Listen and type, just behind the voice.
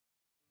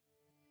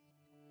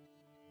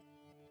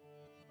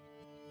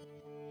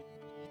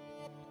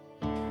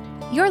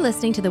You're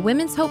listening to the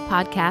Women's Hope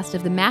podcast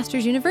of the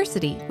Masters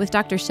University with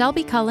Dr.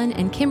 Shelbi Cullen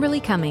and Kimberly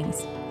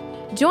Cummings.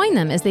 Join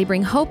them as they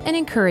bring hope and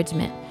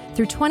encouragement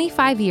through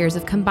 25 years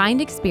of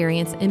combined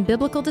experience in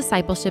biblical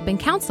discipleship and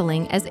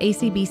counseling as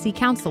ACBC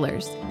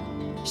counselors.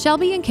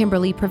 Shelbi and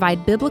Kimberly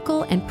provide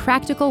biblical and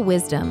practical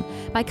wisdom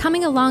by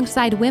coming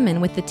alongside women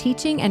with the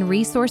teaching and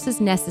resources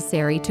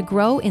necessary to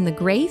grow in the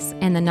grace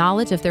and the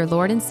knowledge of their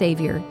Lord and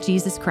Savior,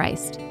 Jesus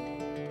Christ.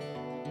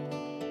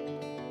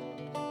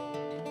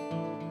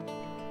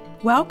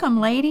 Welcome,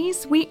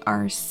 ladies. We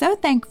are so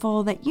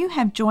thankful that you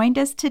have joined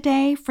us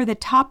today for the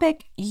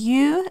topic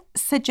you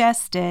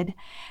suggested.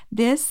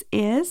 This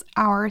is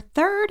our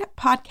third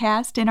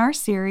podcast in our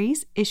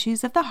series,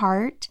 Issues of the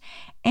Heart,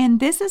 and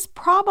this is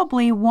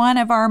probably one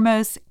of our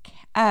most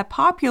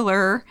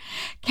popular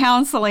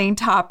counseling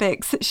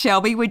topics.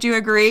 Shelbi, would you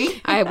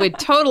agree? I would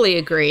totally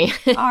agree.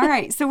 All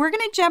right, so we're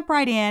going to jump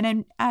right in,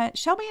 and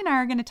Shelbi and I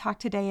are going to talk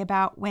today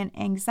about when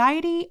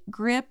anxiety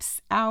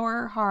grips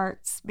our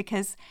hearts,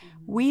 because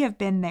we have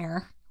been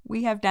there.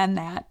 We have done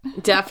that.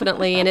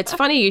 Definitely, and it's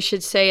funny you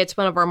should say it's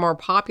one of our more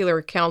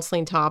popular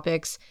counseling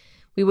topics.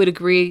 We would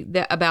agree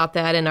about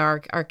that in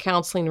our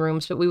counseling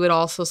rooms, but we would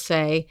also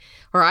say,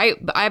 or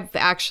I've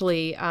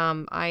actually,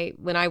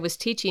 when I was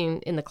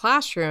teaching in the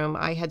classroom,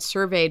 I had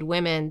surveyed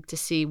women to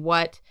see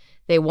what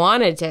they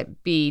wanted to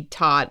be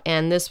taught,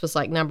 and this was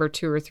like number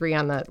 2 or 3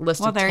 on the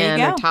list of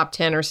 10 or top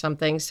 10 or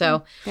something.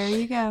 So there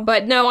you go.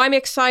 But no, I'm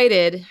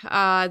excited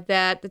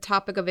that the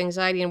topic of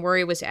anxiety and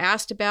worry was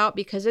asked about,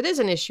 because it is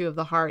an issue of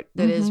the heart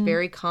that is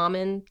very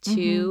common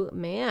to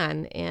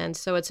man, and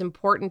so it's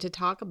important to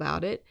talk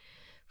about it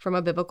from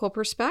a biblical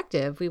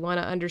perspective. We want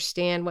to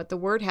understand what the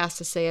Word has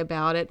to say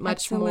about it,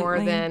 much more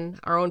than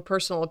our own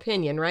personal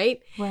opinion,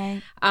 right?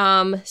 Right.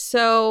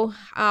 So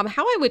how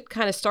I would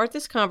kind of start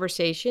this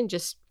conversation,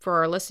 just for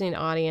our listening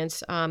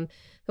audience, the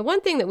one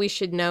thing that we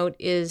should note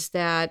is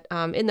that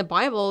in the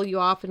Bible, you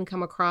often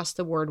come across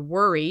the word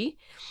worry,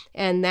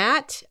 and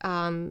that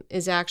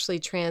is actually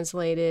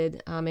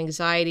translated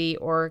anxiety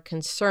or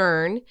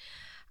concern.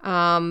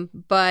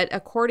 But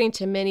according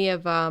to many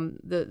of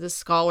the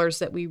scholars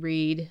that we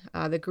read,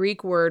 the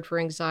Greek word for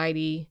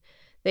anxiety,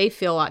 they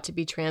feel ought to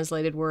be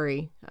translated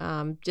worry,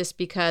 just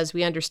because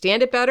we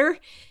understand it better.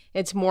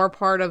 It's more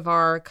part of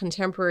our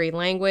contemporary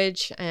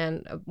language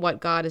and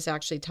what God is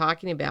actually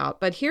talking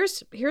about. But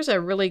here's a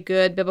really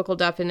good biblical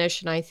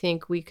definition I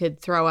think we could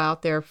throw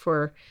out there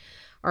for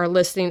our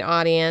listening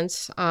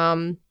audience.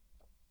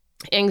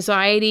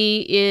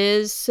 Anxiety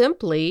is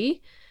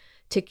simply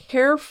to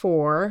care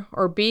for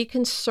or be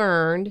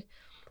concerned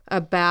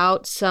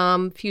about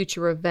some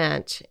future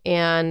event.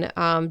 And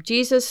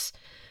Jesus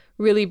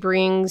really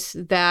brings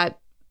that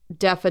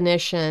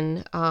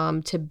definition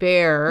to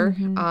bear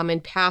in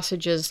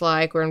passages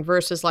like, or in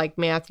verses like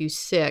Matthew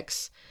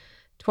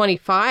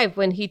 6:25,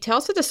 when he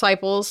tells the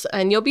disciples,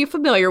 and you'll be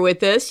familiar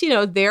with this,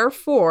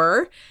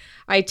 therefore,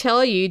 I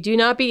tell you, do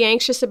not be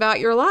anxious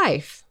about your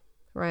life,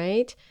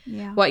 right?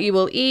 Yeah. What you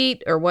will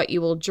eat or what you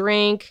will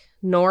drink,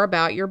 nor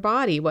about your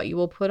body, what you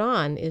will put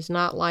on. Is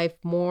not life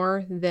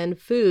more than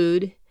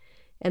food,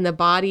 and the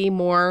body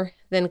more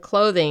than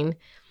clothing?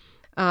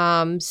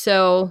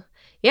 So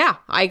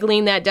I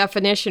glean that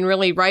definition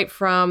really right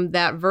from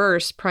that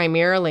verse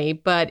primarily,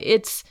 but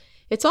it's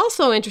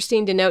also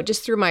interesting to note,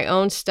 just through my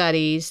own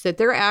studies, that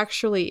there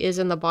actually is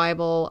in the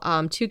Bible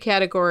 2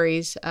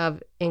 categories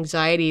of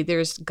anxiety.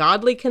 There's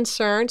godly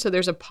concern, so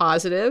there's a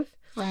positive,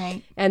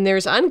 right, and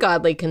there's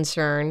ungodly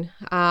concern.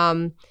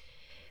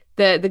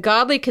 The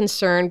godly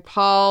concern,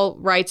 Paul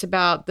writes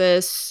about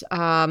this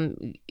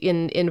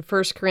in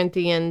 1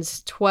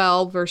 Corinthians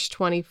 12, verse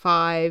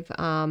 25.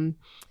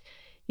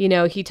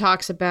 He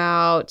talks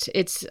about,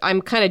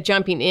 I'm kind of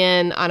jumping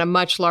in on a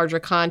much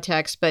larger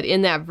context, but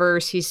in that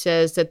verse, he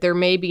says that there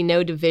may be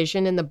no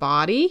division in the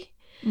body,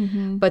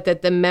 but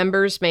that the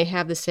members may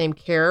have the same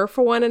care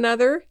for one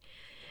another.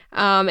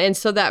 And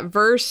so that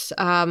verse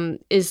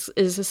is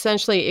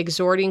essentially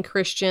exhorting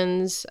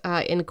Christians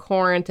in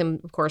Corinth,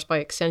 and of course by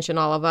extension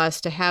all of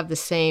us, to have the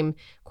same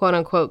quote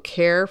unquote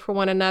care for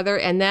one another.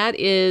 And that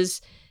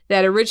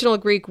original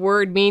Greek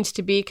word means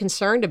to be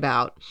concerned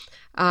about.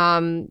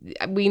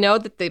 We know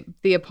that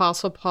the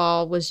Apostle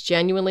Paul was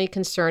genuinely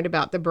concerned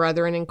about the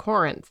brethren in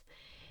Corinth,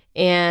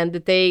 and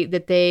that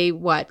they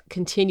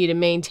continue to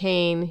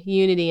maintain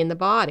unity in the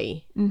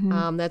body.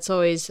 That's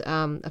always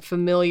a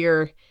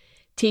familiar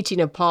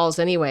teaching of Paul's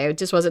anyway. It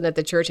just wasn't at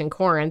the church in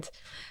Corinth.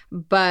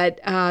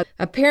 But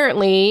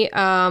apparently,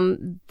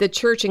 the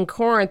church in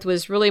Corinth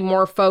was really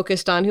more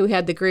focused on who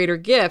had the greater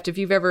gift. If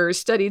you've ever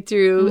studied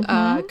through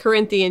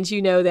Corinthians,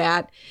 you know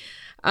that.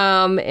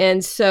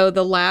 And so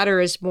the latter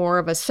is more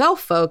of a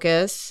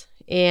self-focus,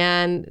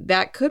 and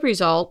that could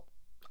result,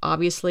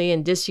 obviously,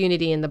 in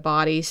disunity in the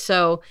body.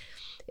 So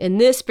in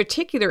this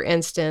particular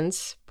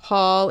instance,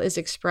 Paul is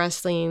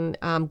expressing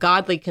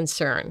godly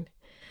concern.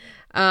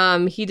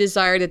 He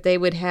desired that they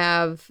would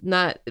have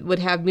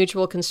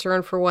mutual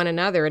concern for one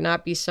another and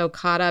not be so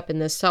caught up in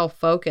this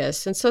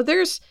self-focus. And so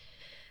there's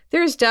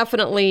There's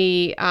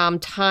definitely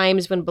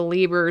times when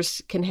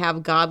believers can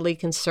have godly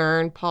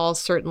concern. Paul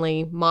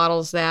certainly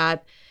models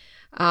that.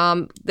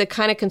 The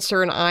kind of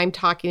concern I'm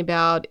talking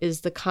about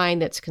is the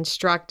kind that's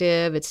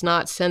constructive. It's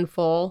not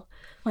sinful.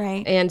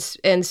 Right. And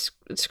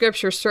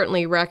Scripture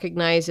certainly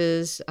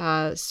recognizes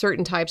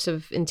certain types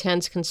of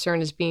intense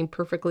concern as being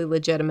perfectly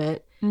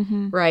legitimate,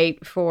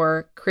 right,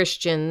 for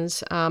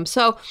Christians.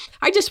 So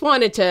I just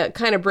wanted to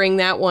kind of bring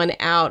that one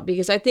out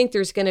because I think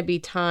there's going to be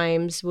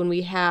times when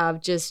we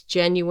have just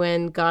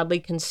genuine godly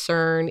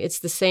concern. It's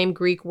the same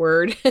Greek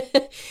word.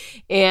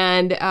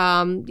 And,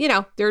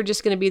 there are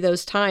just going to be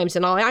those times.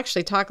 And I'll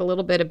actually talk a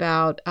little bit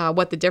about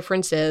what the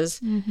difference is.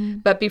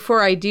 But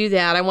before I do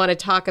that, I want to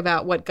talk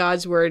about what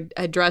God's word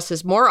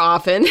addresses more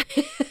often.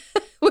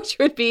 Which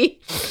would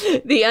be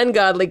the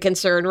ungodly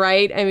concern,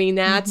 right? I mean,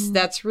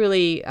 that's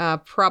really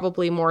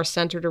probably more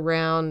centered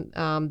around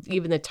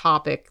even the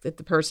topic that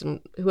the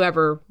person,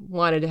 whoever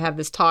wanted to have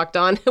this talked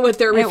on, what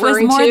they're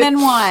referring to. It was more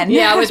than one.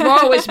 Yeah, it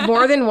was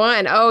more than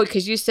one. Oh,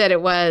 because you said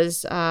it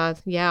was.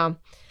 Yeah,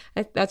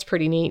 that's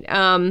pretty neat.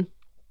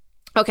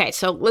 Okay,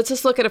 so let's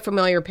just look at a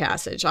familiar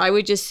passage. I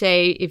would just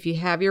say, if you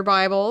have your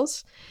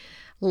Bibles,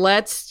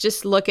 let's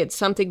just look at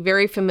something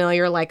very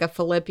familiar like a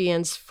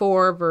Philippians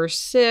 4, verse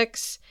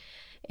 6.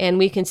 And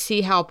we can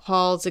see how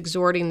Paul's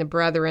exhorting the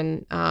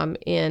brethren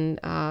in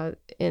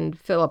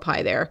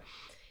Philippi there.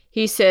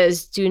 He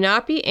says, do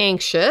not be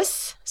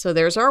anxious, so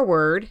there's our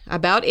word,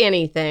 about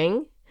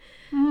anything,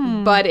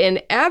 but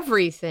in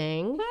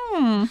everything,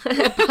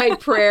 by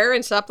prayer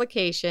and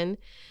supplication,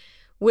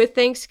 with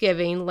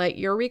thanksgiving, let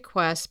your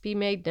requests be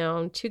made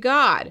known to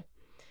God.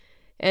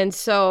 And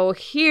so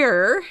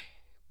here,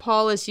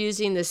 Paul is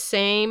using the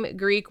same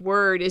Greek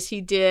word as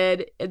he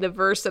did in the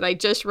verse that I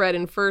just read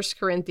in 1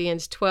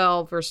 Corinthians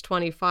 12, verse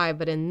 25.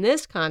 But in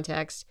this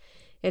context,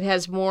 it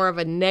has more of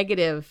a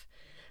negative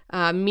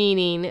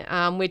meaning,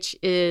 which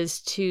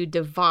is to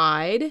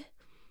divide,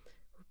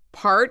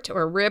 part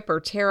or rip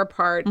or tear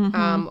apart,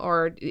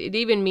 or it can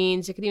even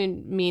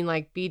mean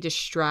like be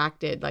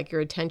distracted, like your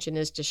attention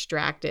is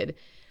distracted.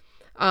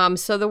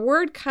 So the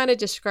word kind of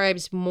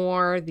describes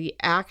more the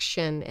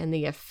action and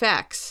the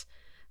effects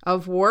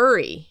of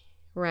worry,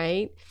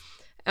 right?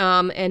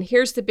 And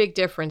here's the big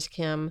difference,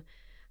 Kim,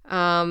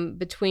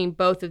 between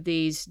both of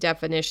these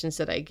definitions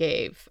that I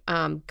gave.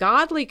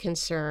 Godly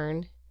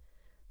concern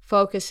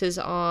focuses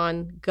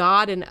on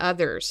God and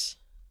others.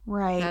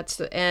 Right.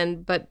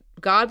 But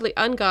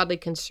ungodly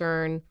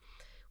concern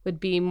would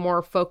be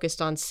more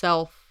focused on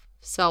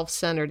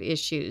self-centered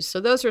issues. So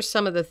those are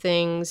some of the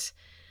things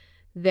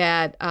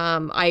that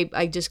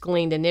I just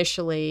gleaned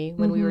initially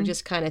when we were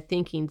just kind of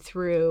thinking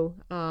through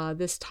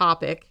this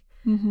topic.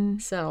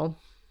 So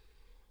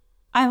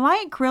I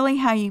like really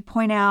how you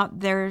point out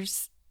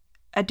there's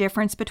a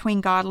difference between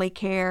godly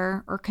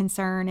care or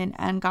concern and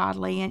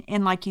ungodly.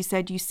 And like you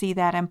said, you see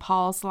that in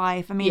Paul's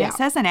life. I mean, It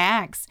says in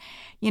Acts,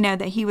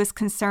 that he was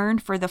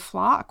concerned for the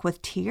flock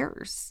with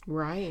tears.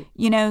 Right.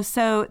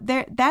 So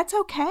that's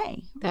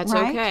okay. That's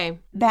right? okay.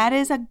 That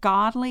is a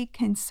godly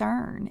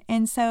concern.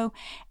 And so,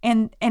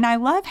 and I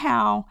love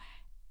how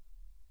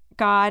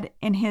God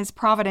in his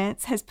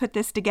providence has put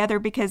this together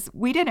because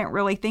we didn't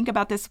really think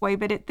about this way,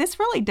 but this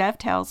really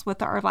dovetails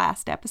with our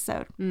last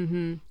episode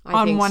on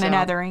one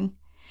anothering.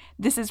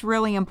 This is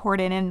really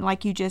important. And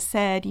like you just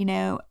said,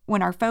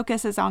 when our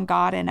focus is on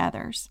God and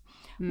others,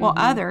 well,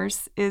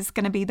 others is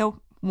going to be the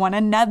one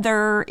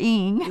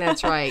anothering.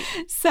 That's right.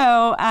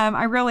 So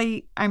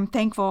I'm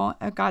thankful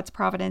of God's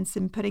providence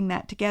in putting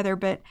that together.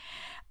 But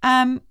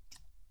I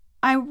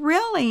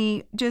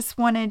really just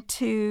wanted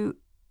to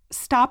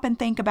stop and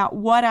think about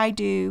what I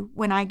do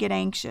when I get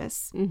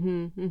anxious.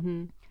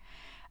 And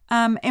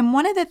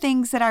one of the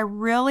things that I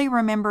really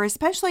remember,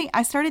 especially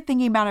I started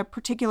thinking about a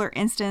particular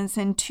instance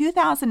in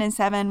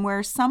 2007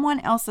 where someone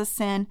else's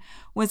sin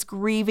was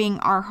grieving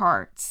our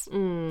hearts.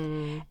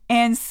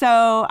 And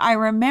so I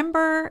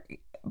remember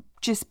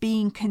just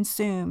being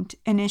consumed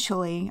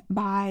initially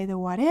by the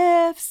what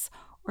ifs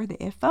or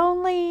the if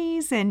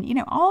onlys and,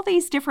 all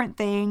these different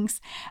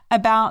things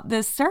about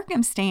the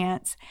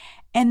circumstance.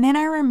 And then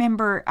I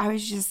remember I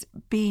was just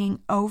being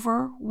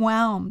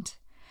overwhelmed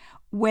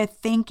with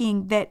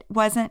thinking that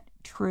wasn't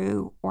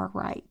true or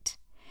right.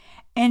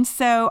 And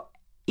so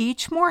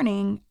each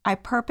morning I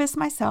purpose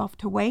myself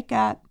to wake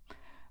up,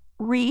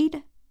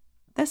 read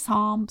the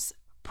Psalms,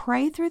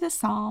 pray through the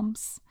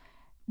Psalms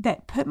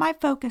that put my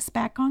focus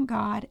back on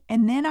God.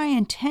 And then I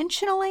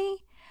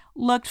intentionally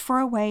looked for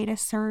a way to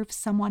serve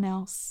someone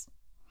else.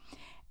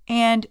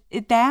 And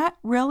that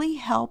really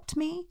helped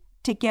me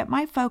to get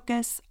my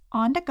focus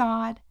onto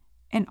God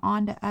and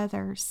onto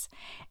others.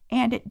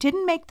 And it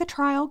didn't make the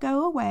trial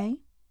go away.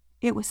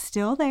 It was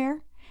still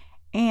there.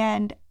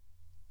 And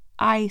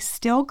I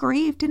still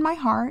grieved in my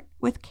heart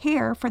with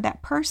care for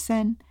that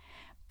person.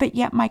 But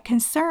yet my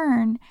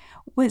concern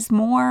was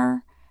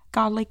more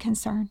godly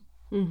concern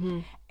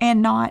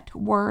and not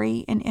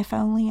worry and if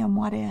only and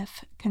what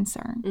if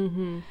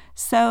concern.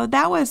 So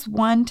that was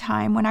one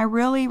time when I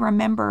really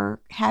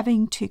remember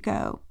having to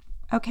go,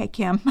 Okay,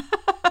 Kim.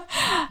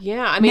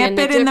 Yeah, I mean,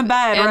 nip it in the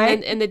bud,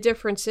 right? And the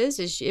difference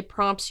is it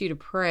prompts you to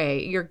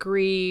pray. You're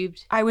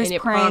grieved. I was and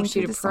it praying prompts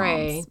you through to the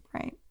pray. Psalms,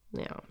 right?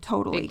 Yeah,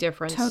 Totally. big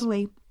difference.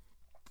 Totally.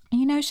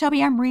 You know,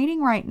 Shelby, I'm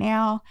reading right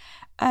now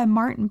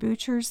Martin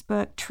Bucher's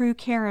book, True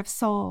Care of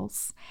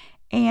Souls.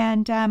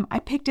 And I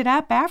picked it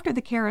up after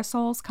the Care of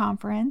Souls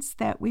conference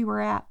that we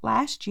were at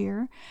last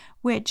year,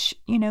 which,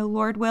 you know,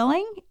 Lord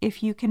willing,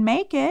 if you can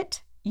make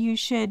it, you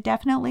should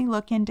definitely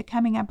look into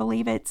coming. I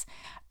believe it's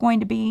going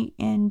to be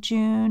in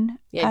June.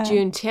 Yeah,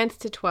 June 10th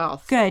to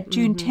 12th. Good,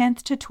 June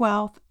 10th to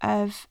 12th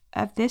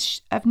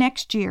of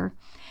next year,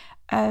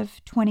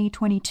 of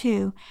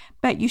 2022.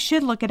 But you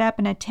should look it up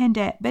and attend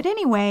it. But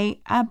anyway,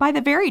 by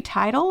the very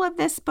title of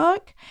this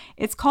book,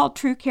 it's called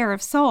True Care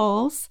of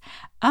Souls.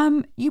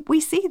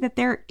 We see that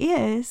there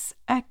is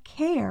a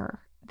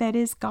care that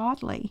is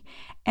godly.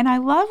 And I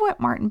love what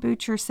Martin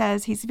Bucher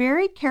says. He's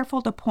very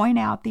careful to point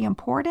out the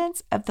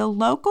importance of the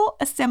local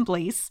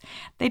assemblies.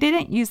 They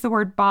didn't use the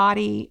word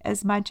body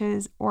as much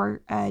as,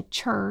 or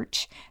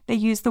church. They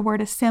used the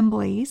word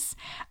assemblies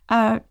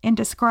in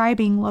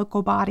describing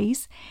local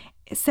bodies.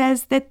 It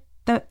says that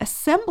the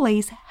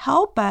assemblies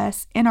help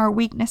us in our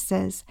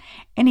weaknesses.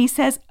 And he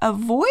says,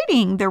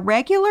 avoiding the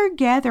regular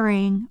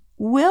gathering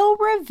will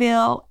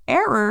reveal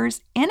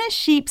errors in a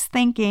sheep's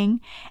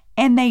thinking,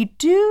 and they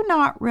do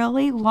not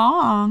really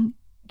long,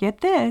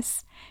 get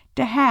this,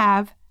 to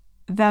have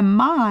the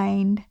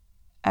mind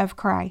of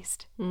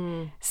Christ.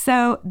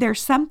 So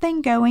there's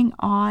something going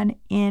on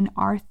in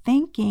our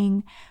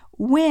thinking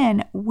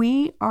when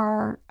we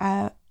are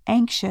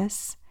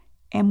anxious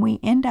and we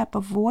end up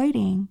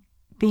avoiding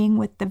being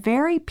with the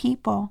very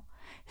people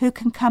who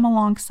can come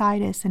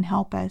alongside us and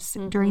help us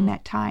during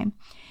that time.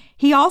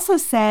 He also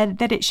said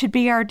that it should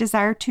be our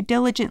desire to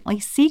diligently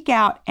seek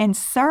out and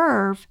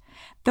serve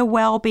the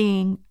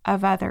well-being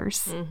of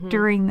others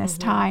during this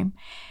time,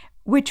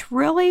 which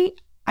really,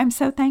 I'm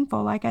so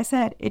thankful. Like I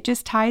said, it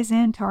just ties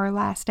into our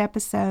last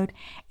episode.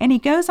 And he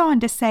goes on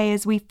to say,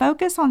 as we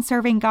focus on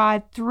serving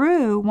God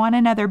through one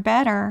another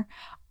better,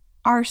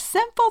 our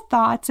sinful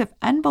thoughts of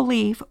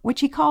unbelief, which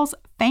he calls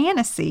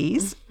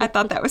fantasies, I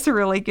thought that was a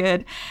really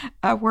good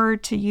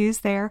word to use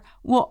there,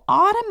 will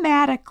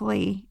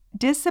automatically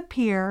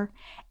disappear,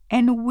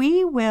 and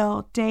we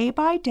will day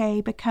by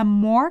day become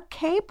more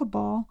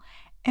capable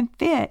and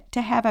fit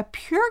to have a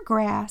pure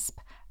grasp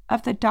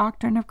of the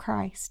doctrine of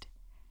Christ.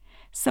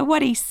 So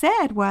what he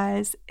said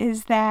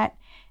is that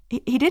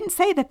he didn't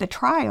say that the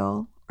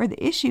trial or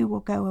the issue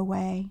will go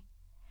away,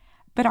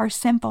 but our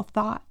sinful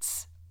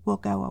thoughts will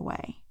go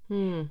away.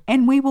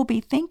 And we will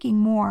be thinking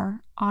more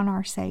on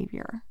our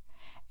Savior.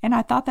 And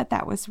I thought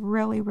that was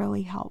really,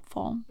 really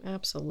helpful.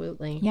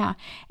 Absolutely. Yeah.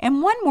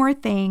 And one more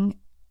thing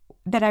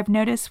that I've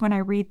noticed when I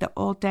read the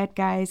Old Dead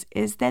Guys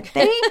is that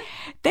they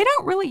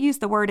don't really use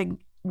the word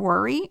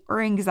worry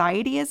or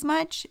anxiety as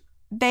much.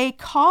 They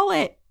call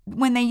it,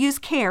 when they use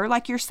care,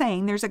 like you're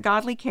saying, there's a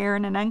godly care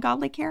and an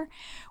ungodly care.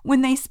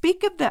 When they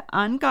speak of the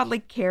ungodly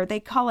care, they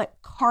call it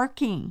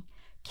carking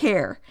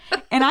care.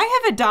 And I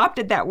have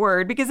adopted that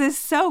word because it's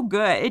so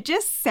good. It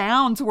just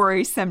sounds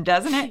worrisome,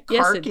 doesn't it?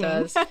 Carking.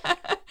 Yes, it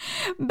does.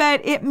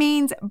 But it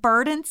means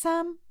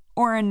burdensome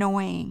or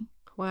annoying.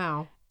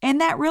 Wow. And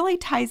that really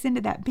ties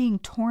into that being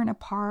torn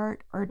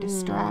apart or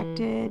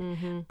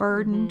distracted,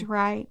 burdened,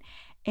 right?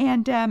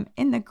 And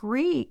in the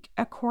Greek,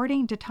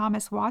 according to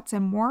Thomas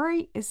Watson,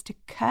 worry is to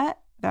cut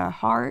the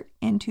heart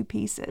into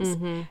pieces.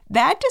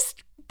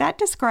 That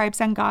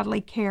describes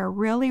ungodly care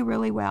really,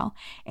 really well.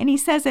 And he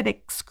says it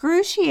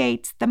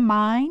excruciates the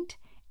mind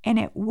and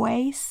it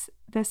wastes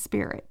the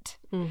spirit.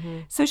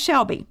 So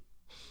Shelby,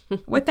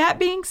 with that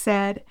being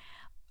said,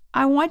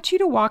 I want you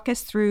to walk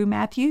us through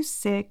Matthew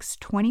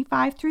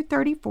 6:25 through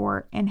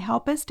 34 and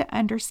help us to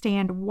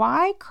understand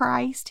why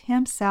Christ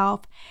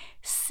himself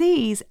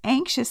sees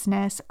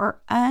anxiousness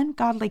or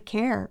ungodly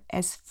care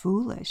as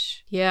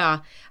foolish. Yeah,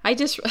 I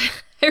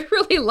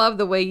really love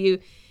the way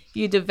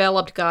you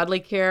developed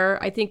godly care.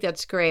 I think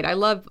that's great.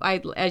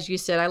 As you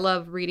said, I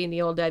love reading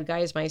the Old Dead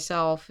Guys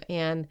myself,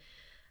 and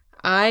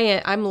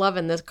I'm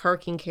loving this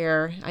carking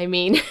care. I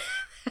mean,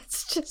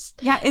 it's just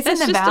it's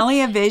in the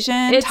Valley of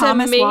Vision. It's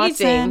Thomas amazing.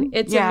 Watson.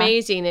 It's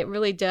amazing. It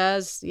really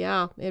does.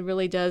 Yeah, it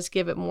really does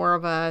give it more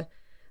of a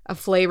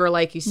flavor,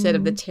 like you said,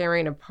 of the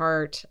tearing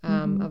apart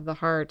of the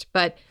heart.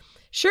 But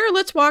sure,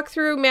 let's walk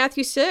through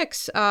Matthew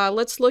 6.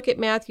 Let's look at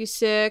Matthew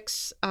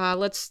 6.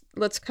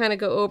 Let's kind of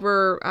go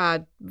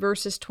over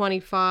verses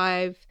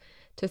 25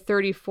 to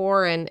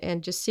 34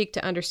 and just seek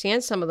to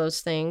understand some of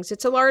those things.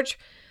 It's a large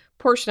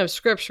portion of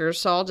Scripture,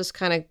 so I'll just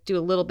kind of do a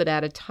little bit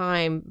at a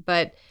time.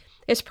 But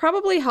it's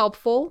probably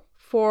helpful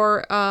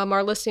for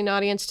our listening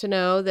audience to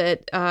know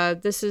that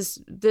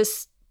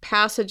this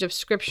passage of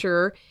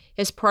Scripture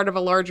is part of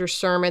a larger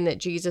sermon that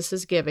Jesus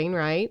is giving,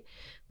 right?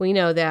 We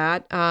know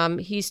that.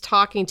 He's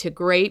talking to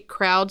great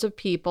crowds of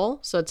people,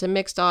 so it's a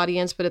mixed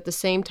audience, but at the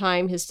same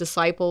time, his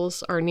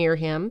disciples are near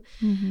him.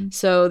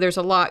 So there's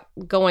a lot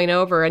going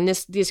over, and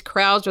these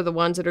crowds are the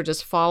ones that are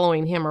just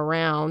following him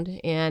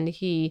around, and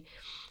he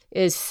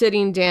is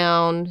sitting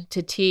down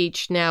to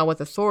teach now with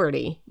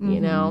authority,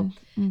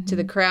 to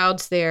the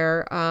crowds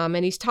there.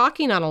 And he's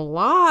talking on a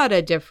lot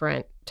of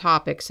different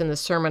topics in the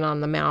Sermon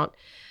on the Mount.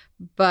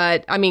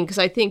 But I mean, because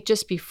I think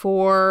just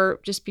before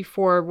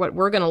what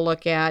we're going to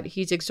look at,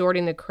 he's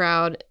exhorting the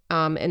crowd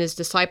and his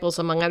disciples,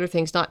 among other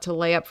things, not to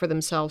lay up for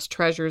themselves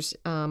treasures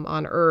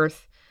on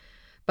earth,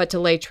 but to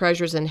lay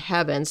treasures in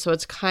heaven. So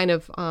it's kind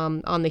of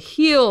on the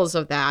heels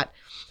of that,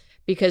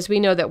 because we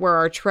know that where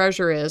our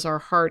treasure is, our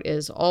heart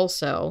is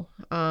also.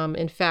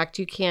 In fact,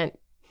 you can't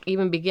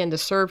even begin to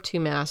serve two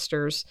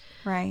masters.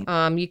 Right.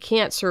 You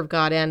can't serve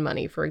God and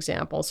money, for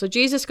example. So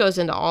Jesus goes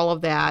into all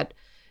of that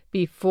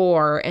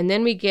before, and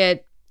then we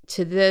get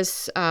to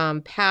this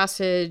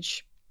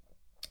passage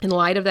in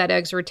light of that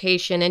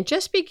exhortation, and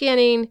just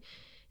beginning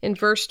in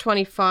verse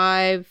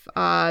 25,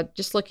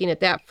 just looking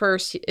at that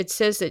first, it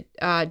says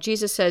that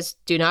Jesus says,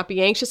 "Do not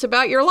be anxious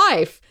about your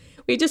life."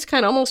 We just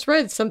kind of almost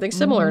read something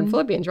similar in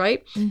Philippians,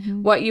 right?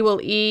 What you will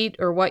eat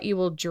or what you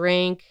will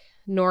drink,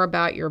 nor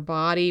about your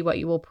body, what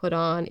you will put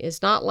on.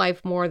 Is not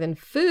life more than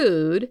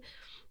food,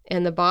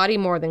 and the body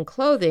more than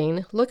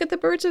clothing? Look at the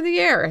birds of the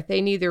air.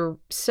 They neither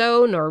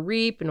sow nor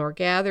reap nor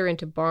gather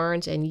into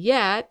barns, and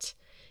yet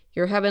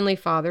your heavenly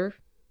Father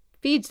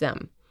feeds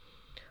them.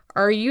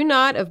 Are you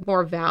not of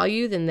more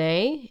value than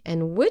they?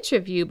 And which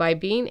of you, by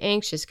being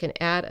anxious, can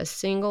add a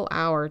single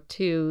hour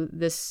to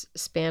this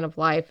span of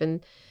life?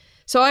 And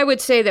so I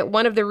would say that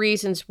one of the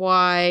reasons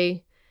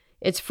why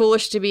it's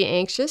foolish to be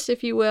anxious,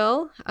 if you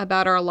will,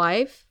 about our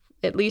life,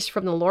 at least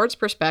from the Lord's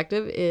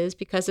perspective, is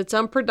because it's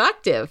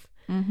unproductive.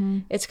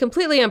 It's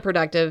completely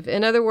unproductive.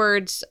 In other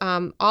words,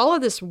 all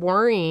of this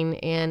worrying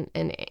and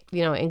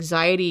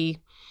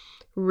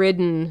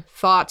anxiety-ridden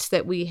thoughts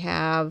that we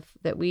have,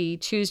 that we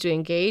choose to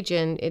engage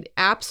in, it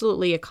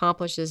absolutely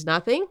accomplishes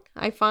nothing,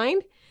 I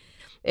find,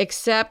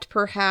 except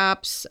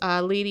perhaps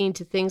leading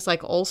to things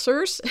like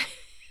ulcers.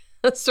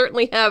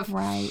 Certainly have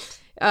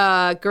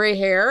gray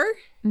hair,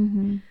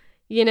 and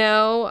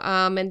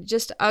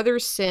just other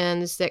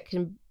sins that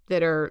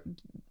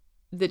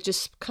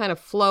just kind of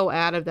flow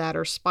out of that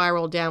or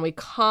spiral down. We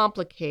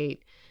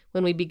complicate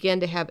when we begin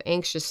to have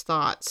anxious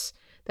thoughts.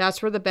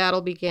 That's where the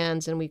battle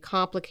begins, and we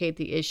complicate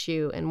the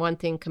issue, and one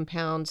thing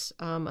compounds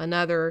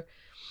another.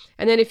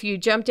 And then if you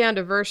jump down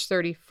to verse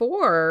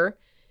 34,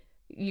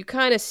 you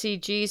kind of see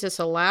Jesus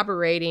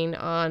elaborating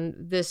on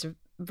this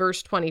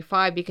verse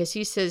 25, because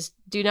he says,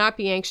 "Do not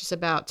be anxious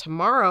about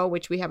tomorrow,"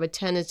 which we have a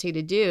tendency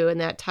to do, and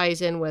that ties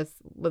in with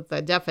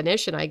the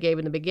definition I gave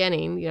in the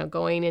beginning,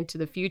 going into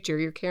the future.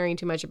 You're caring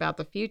too much about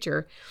the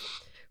future.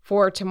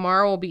 "For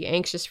tomorrow will be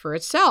anxious for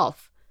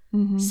itself.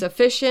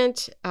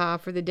 Sufficient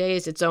for the day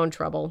is its own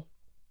trouble."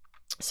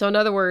 So in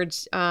other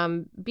words,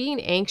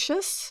 being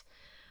anxious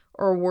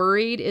or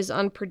worried is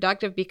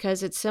unproductive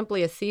because it's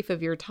simply a thief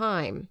of your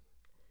time.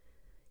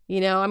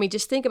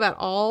 Just think about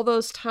all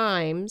those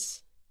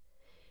times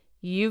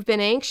you've been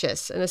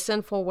anxious in a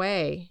sinful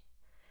way.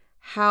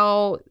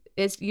 How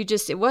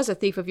it was a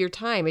thief of your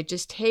time. It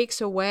just takes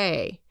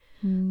away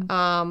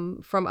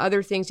from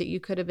other things that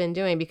you could have been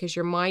doing because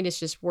your mind is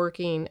just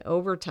working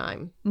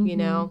overtime,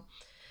 The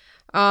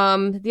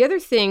other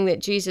thing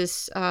that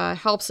Jesus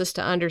helps us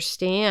to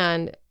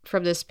understand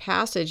from this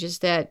passage is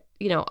that,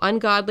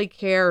 ungodly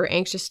care or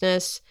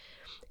anxiousness,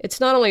 it's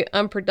not only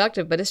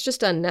unproductive, but it's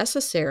just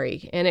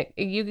unnecessary. And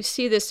you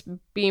see this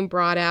being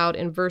brought out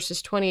in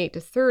verses 28 to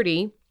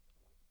 30.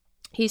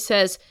 He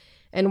says,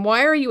 "And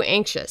why are you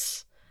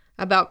anxious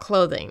about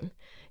clothing?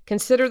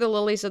 Consider the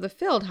lilies of the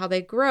field, how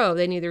they grow.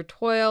 They neither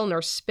toil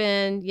nor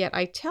spin. Yet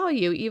I tell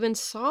you, even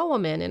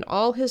Solomon in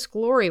all his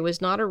glory was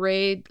not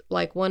arrayed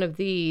like one of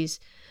these.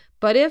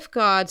 But if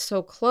God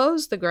so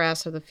clothes the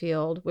grass of the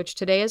field, which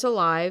today is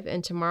alive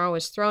and tomorrow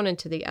is thrown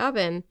into the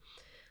oven,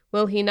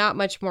 will he not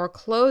much more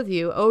clothe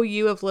you, O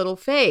you of little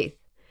faith?"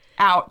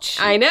 Ouch.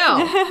 I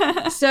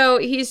know. So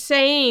he's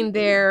saying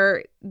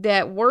there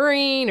that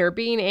worrying or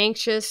being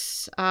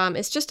anxious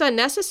is just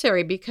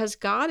unnecessary because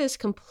God is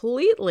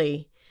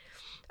completely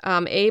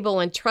able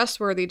and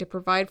trustworthy to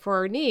provide for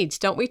our needs.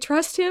 Don't we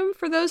trust him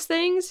for those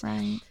things?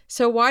 Right.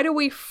 So why do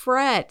we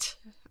fret?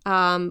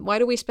 Why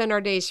do we spend our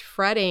days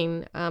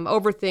fretting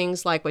over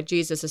things like what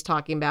Jesus is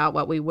talking about,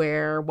 what we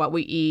wear, what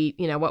we eat,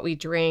 what we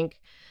drink?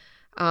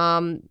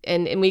 And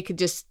we could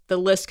the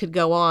list could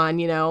go on,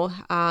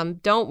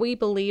 don't we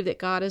believe that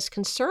God is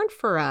concerned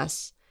for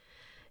us?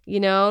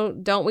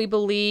 Don't we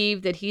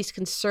believe that he's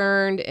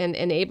concerned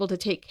and able to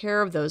take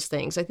care of those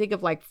things? I think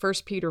of like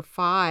 1 Peter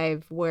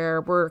 5,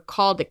 where we're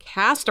called to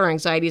cast our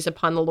anxieties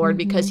upon the Lord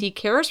because he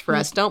cares for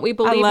us. Don't we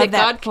believe that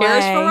God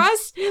cares for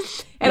us?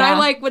 And I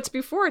like what's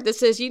before it that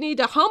says you need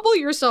to humble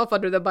yourself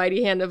under the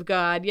mighty hand of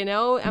God,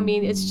 I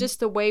mean, it's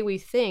just the way we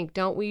think,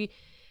 don't we?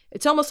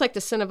 It's almost like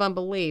the sin of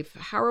unbelief.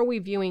 How are we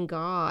viewing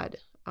God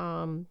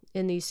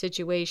in these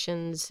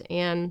situations?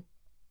 And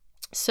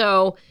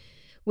so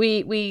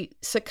we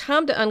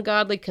succumb to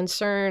ungodly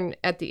concern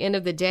at the end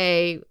of the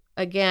day,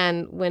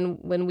 again,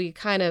 when we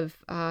kind of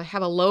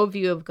have a low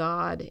view of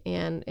God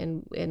and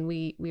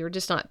we are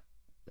just not.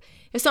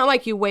 it's not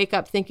like you wake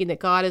up thinking that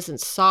God isn't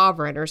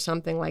sovereign or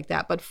something like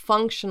that, but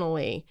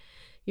functionally,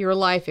 your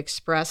life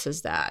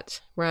expresses that,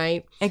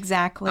 right?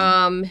 Exactly.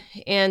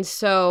 And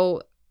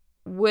so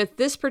with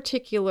this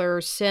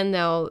particular sin,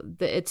 though,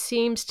 it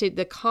seems to,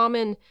 the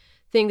common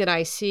thing that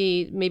I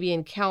see maybe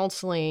in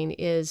counseling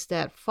is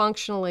that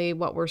functionally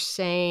what we're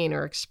saying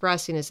or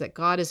expressing is that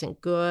God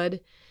isn't good,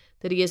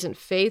 that he isn't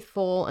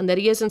faithful, and that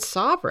he isn't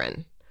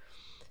sovereign.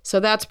 So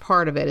that's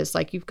part of it. It's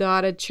like you've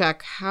got to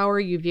check, how are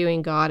you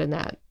viewing God in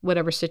that,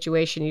 whatever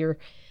situation you're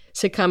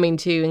succumbing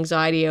to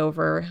anxiety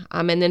over.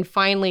 And then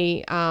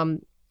finally,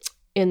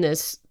 in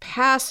this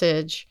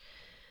passage,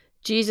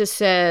 Jesus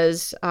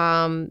says,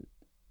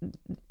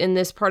 in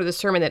this part of the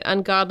sermon, that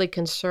ungodly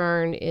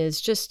concern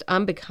is just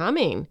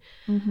unbecoming,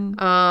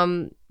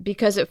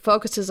 because it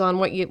focuses on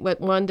what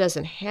one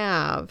doesn't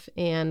have,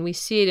 and we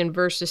see it in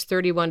verses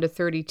 31 to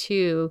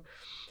 32.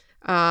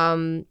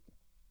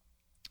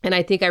 And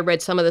I think I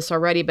read some of this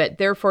already, but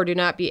therefore do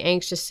not be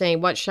anxious,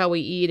 saying, what shall we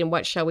eat, and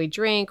what shall we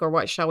drink, or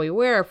what shall we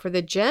wear? For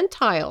the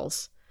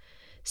Gentiles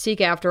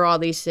seek after all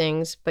these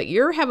things, but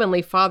your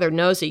heavenly Father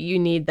knows that you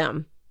need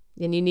them.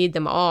 And you need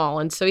them all.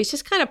 And so he's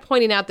just kind of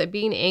pointing out that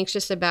being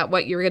anxious about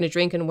what you're going to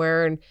drink and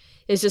wear and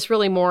is just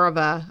really more of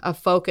a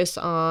focus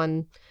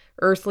on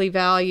earthly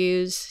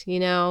values,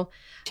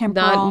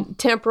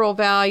 temporal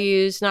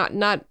values,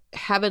 not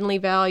heavenly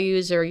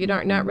values, or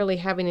you're not really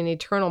having an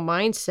eternal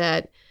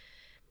mindset.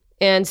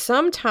 And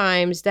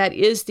sometimes that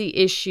is the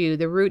issue,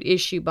 the root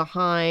issue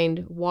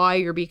behind why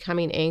you're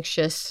becoming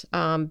anxious,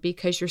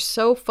 because you're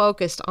so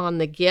focused on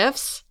the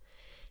gifts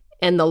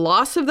and the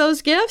loss of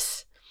those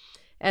gifts,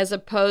 as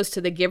opposed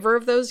to the giver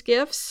of those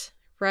gifts,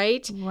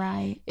 right?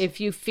 Right. If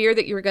you fear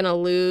that you're going to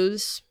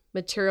lose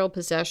material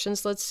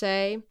possessions, let's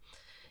say,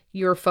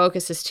 your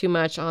focus is too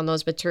much on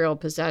those material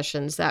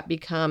possessions. That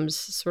becomes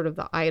sort of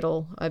the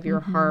idol of your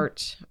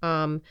heart.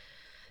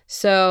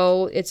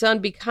 So it's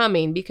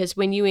unbecoming, because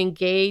when you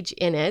engage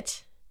in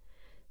it,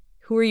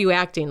 who are you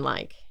acting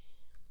like?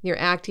 You're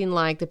acting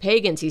like the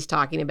pagans he's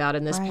talking about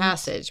in this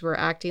passage. We're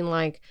acting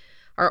like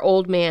our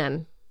old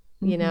man.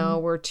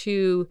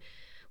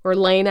 We're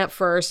laying up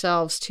for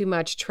ourselves too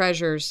much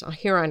treasures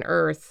here on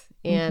earth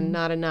and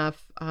not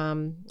enough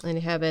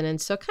in heaven. And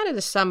so kind of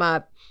to sum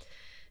up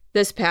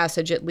this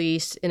passage, at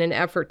least, in an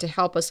effort to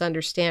help us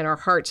understand our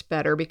hearts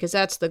better, because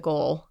that's the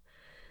goal.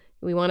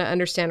 We want to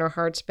understand our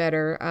hearts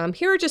better.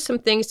 Here are just some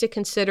things to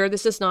consider.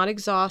 This is not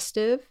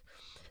exhaustive.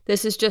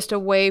 This is just a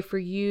way for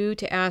you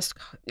to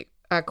ask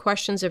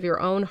questions of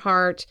your own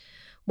heart,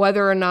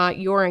 whether or not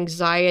your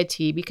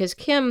anxiety, because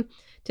Kim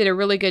did a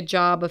really good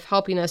job of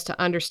helping us to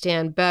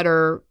understand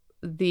better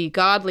the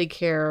godly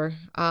care,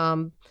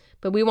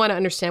 but we want to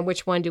understand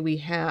which one do we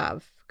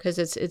have, because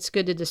it's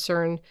good to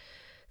discern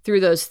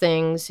through those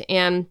things.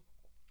 And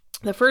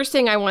the first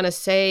thing I want to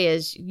say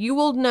is you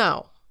will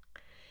know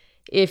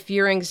if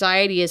your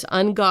anxiety is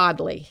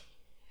ungodly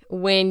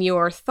when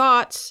your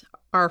thoughts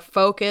are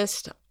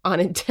focused on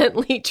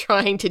intently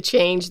trying to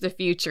change the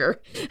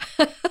future.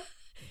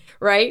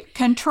 Right?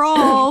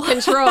 Control.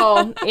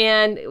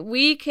 And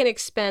we can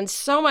expend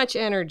so much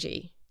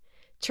energy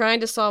trying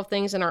to solve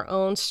things in our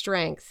own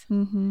strength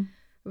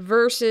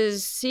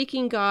versus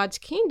seeking God's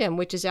kingdom,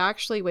 which is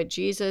actually what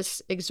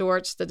Jesus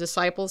exhorts the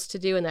disciples to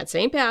do in that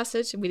same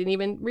passage. We didn't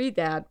even read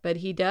that, but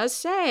he does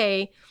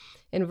say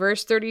in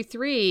verse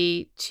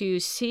 33 to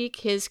seek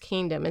his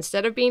kingdom.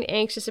 Instead of being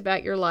anxious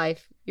about your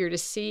life, you're to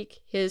seek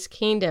his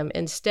kingdom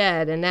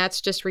instead. And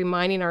that's just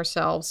reminding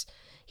ourselves,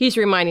 he's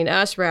reminding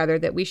us, rather,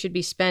 that we should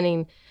be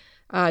spending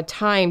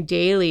time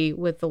daily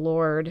with the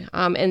Lord.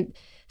 And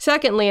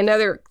secondly,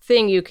 another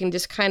thing you can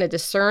just kind of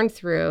discern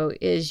through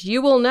is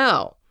you will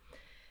know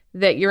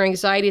that your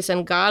anxiety is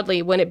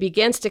ungodly when it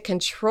begins to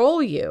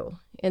control you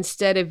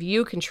instead of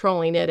you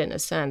controlling it, in a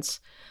sense.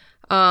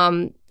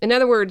 In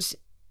other words,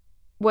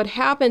 what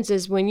happens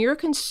is when you're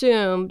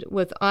consumed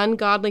with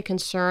ungodly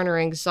concern or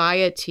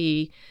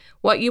anxiety,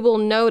 what you will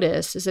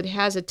notice is it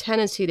has a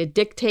tendency to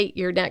dictate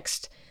your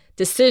next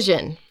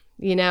decision,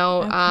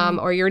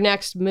 or your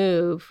next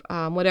move,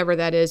 whatever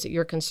that is that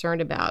you're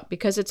concerned about,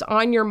 because it's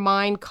on your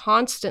mind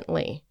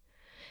constantly,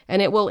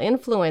 and it will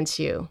influence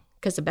you,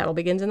 because the battle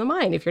begins in the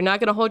mind. If you're not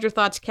going to hold your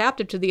thoughts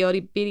captive to the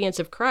obedience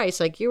of Christ,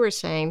 like you were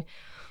saying,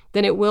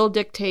 then it will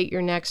dictate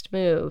your next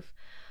move.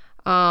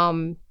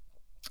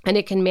 And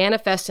it can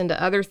manifest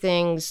into other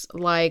things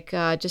like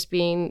just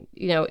being,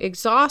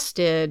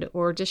 exhausted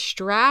or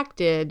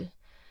distracted,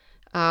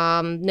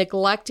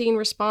 neglecting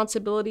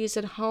responsibilities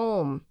at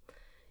home.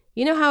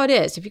 You know how it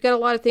is. If you've got a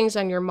lot of things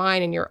on your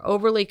mind and you're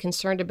overly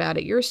concerned about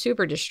it, you're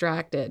super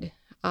distracted.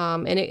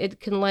 And it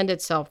can lend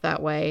itself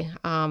that way.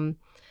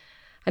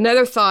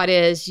 Another thought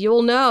is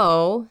you'll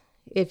know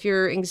if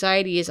your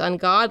anxiety is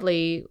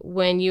ungodly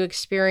when you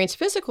experience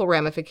physical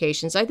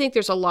ramifications. I think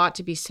there's a lot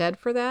to be said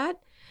for that.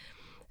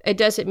 It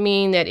doesn't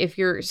mean that if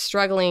you're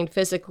struggling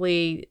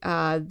physically,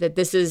 that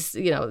this is,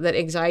 that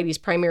anxiety is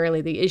primarily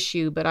the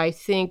issue. But I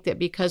think that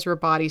because we're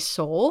body,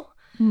 soul,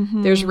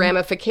 there's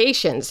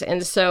ramifications.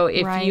 And so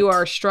if you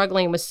are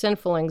struggling with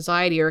sinful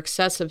anxiety or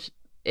excessive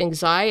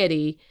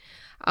anxiety,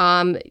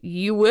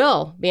 you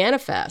will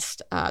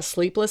manifest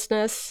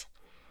sleeplessness.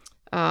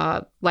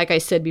 Like I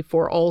said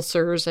before,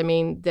 ulcers. I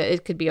mean,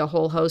 it could be a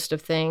whole host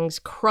of things.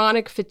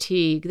 Chronic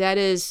fatigue. That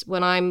is,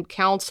 when I'm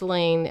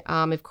counseling,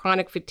 if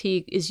chronic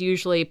fatigue is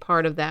usually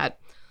part of that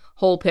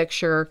whole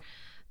picture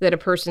that a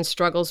person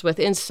struggles with.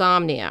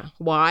 Insomnia.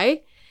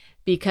 Why?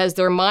 Because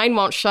their mind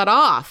won't shut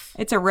off.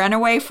 It's a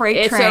runaway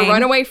freight train. It's a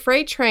runaway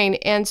freight train.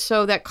 And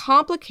so that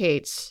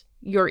complicates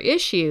your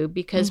issue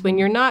because when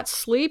you're not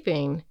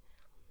sleeping,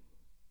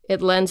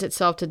 it lends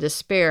itself to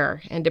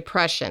despair and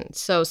depression.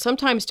 So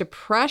sometimes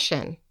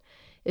depression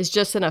is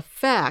just an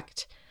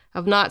effect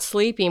of not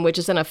sleeping, which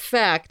is an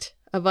effect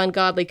of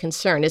ungodly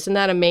concern. Isn't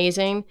that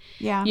amazing?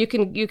 Yeah. You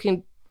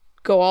can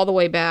go all the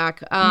way back.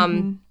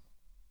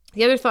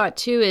 The other thought,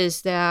 too,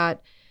 is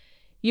that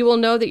you will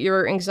know that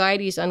your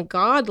anxiety is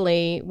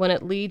ungodly when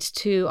it leads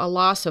to a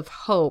loss of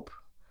hope.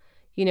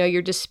 You know,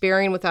 you're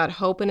despairing without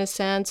hope in a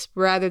sense,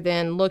 rather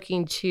than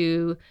looking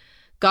to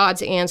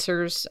God's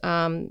answers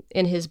in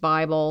his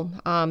Bible.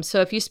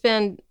 So if you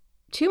spend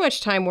too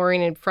much time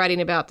worrying and fretting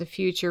about the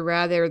future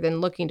rather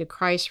than looking to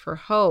Christ for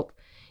hope,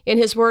 in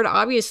his word,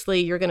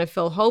 obviously, you're going to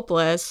feel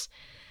hopeless.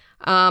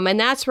 And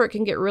that's where it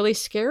can get really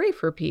scary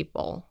for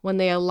people when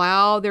they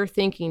allow their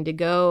thinking to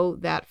go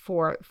that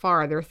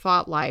far, their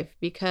thought life,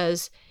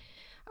 because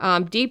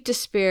deep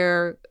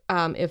despair,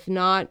 if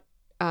not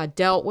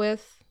dealt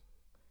with,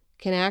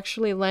 can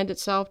actually lend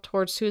itself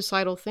towards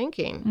suicidal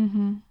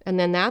thinking. And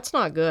then that's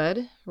not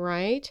good,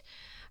 right?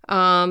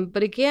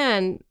 But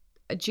again,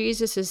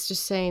 Jesus is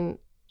just saying,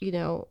 you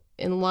know,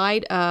 in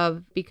light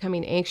of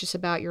becoming anxious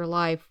about your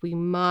life, we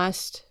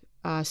must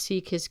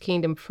seek his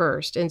kingdom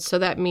first. And so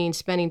that means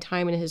spending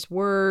time in his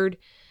word,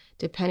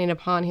 depending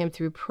upon him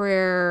through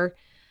prayer,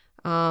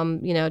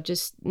 you know,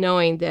 just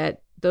knowing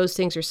that those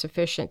things are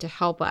sufficient to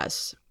help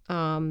us.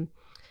 And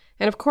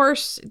of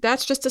course,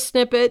 that's just a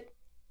snippet.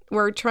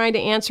 We're trying to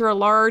answer a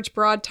large,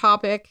 broad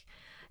topic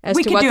as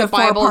to what the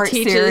Bible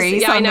teaches.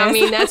 Yeah, I know. I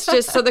mean, that's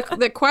just, so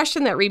the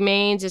question that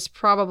remains is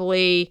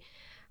probably,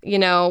 you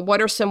know,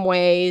 what are some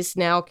ways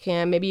now,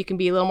 Kim? Maybe you can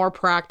be a little more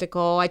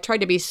practical. I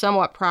tried to be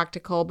somewhat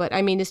practical, but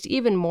I mean, it's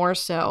even more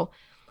so.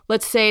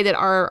 Let's say that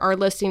our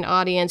listening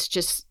audience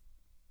just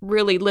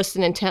really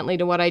listened intently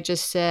to what I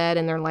just said,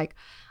 and they're like,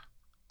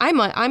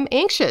 I'm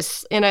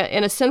anxious in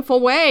a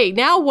sinful way.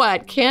 Now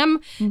what, Kim?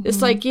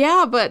 It's like,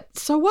 yeah, but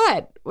so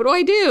what? What do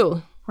I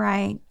do?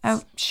 Right.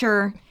 Oh,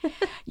 sure.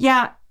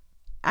 Yeah.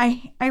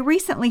 I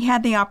recently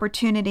had the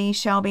opportunity,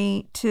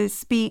 Shelby, to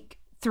speak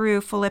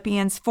through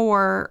Philippians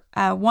 4,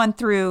 1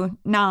 through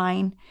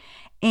 9.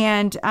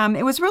 And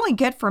it was really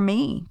good for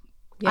me.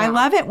 Yeah. I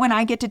love it when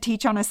I get to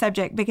teach on a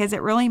subject because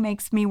it really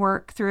makes me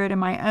work through it in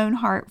my own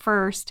heart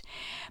first.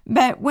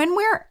 But when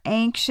we're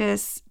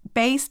anxious,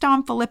 based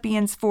on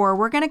Philippians 4,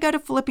 we're going to go to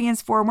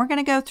Philippians 4, and we're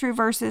going to go through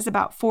verses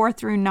about 4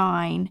 through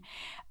 9,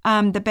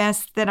 the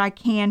best that I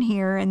can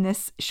here in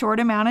this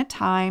short amount of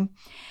time.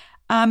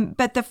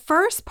 But the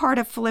first part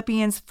of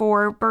Philippians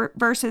 4,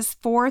 verses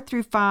 4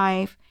 through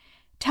 5,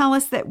 tell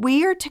us that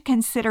we are to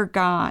consider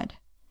God.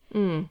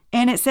 And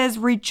it says,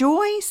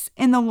 rejoice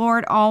in the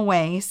Lord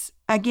always.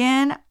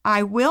 Again,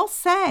 I will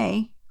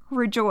say,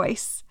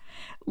 rejoice.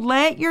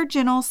 Let your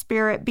gentle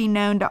spirit be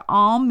known to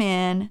all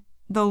men.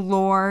 The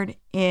Lord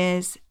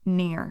is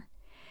near.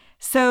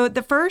 So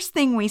the first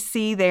thing we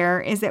see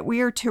there is that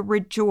we are to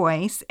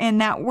rejoice.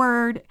 And that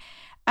word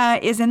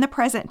is in the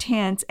present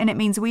tense, and it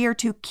means we are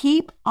to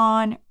keep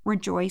on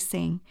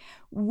rejoicing.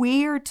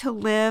 We are to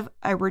live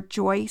a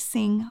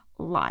rejoicing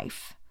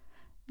life.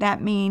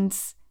 That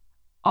means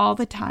all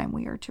the time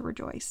we are to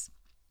rejoice.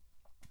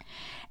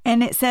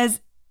 And it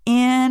says,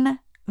 in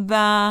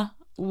the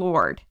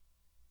Lord.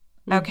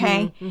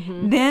 Okay?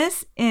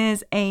 This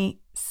is a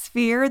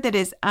sphere that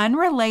is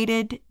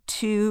unrelated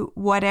to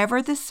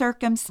whatever the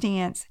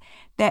circumstance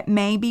that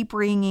may be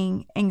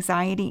bringing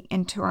anxiety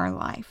into our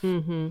life.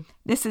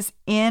 This is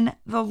in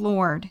the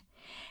Lord.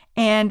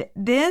 And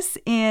this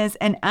is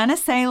an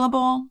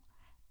unassailable,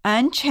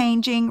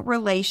 unchanging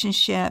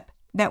relationship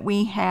that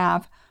we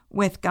have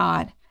with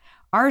God.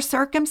 Our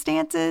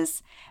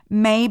circumstances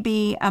may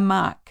be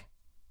amok,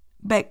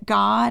 but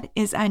God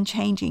is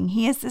unchanging.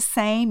 He is the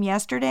same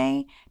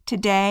yesterday,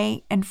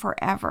 today, and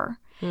forever.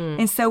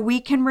 And so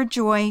we can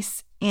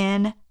rejoice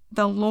in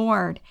the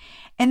Lord.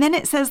 And then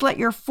it says, let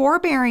your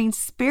forbearing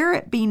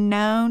spirit be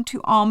known to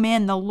all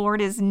men. The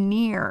Lord is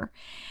near.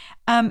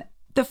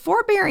 The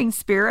forbearing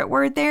spirit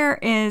word there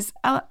is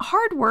a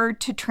hard word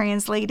to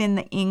translate in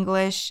the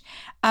English.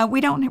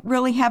 We don't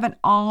really have an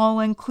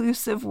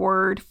all-inclusive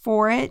word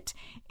for it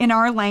in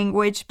our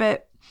language,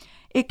 but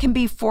it can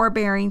be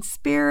forbearing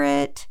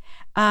spirit,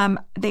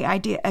 the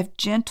idea of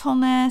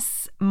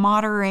gentleness,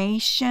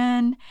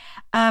 moderation,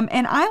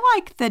 and I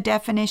like the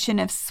definition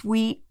of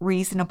sweet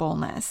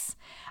reasonableness.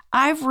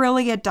 I've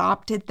really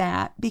adopted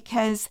that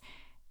because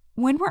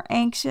when we're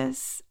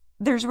anxious,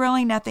 there's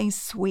really nothing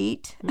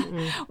sweet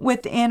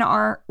within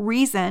our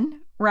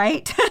reason,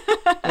 right?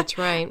 That's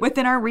right.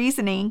 Within our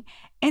reasoning.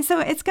 And so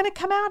it's going to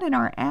come out in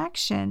our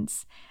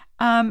actions.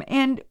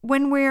 And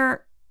when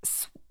we're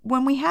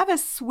when we have a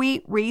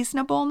sweet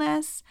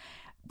reasonableness,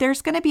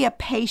 there's going to be a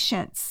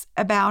patience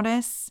about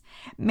us.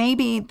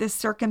 Maybe the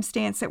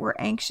circumstance that we're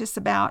anxious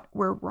about,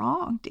 we're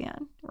wronged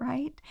in,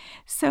 right?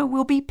 So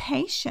we'll be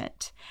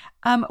patient.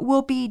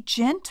 We'll be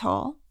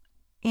gentle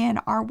in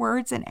our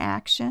words and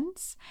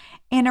actions.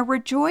 And a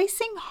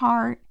rejoicing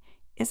heart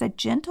is a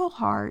gentle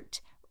heart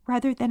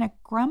rather than a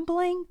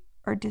grumbling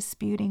or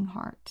disputing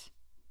heart.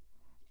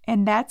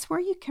 And that's where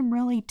you can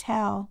really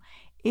tell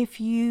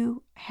if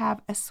you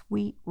have a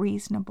sweet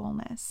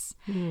reasonableness.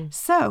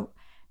 So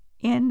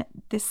in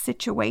this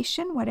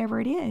situation,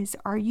 whatever it is,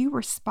 are you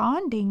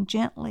responding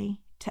gently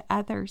to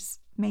others,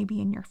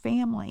 maybe in your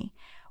family?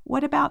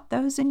 What about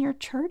those in your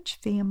church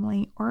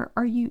family, or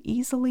are you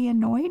easily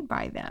annoyed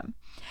by them?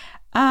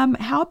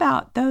 How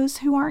about those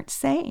who aren't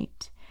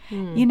saved?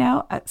 You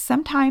know,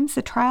 sometimes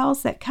the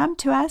trials that come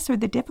to us or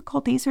the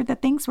difficulties or the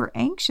things we're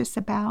anxious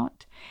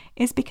about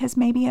is because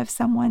maybe of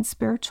someone's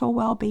spiritual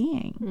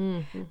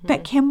well-being.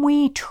 But can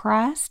we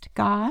trust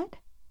God?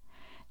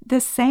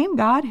 The same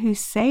God who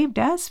saved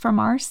us from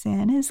our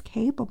sin is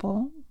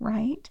capable,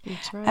 right?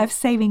 That's right. Of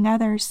saving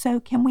others. So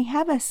can we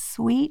have a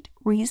sweet,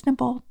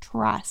 reasonable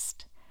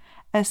trust,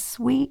 a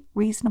sweet,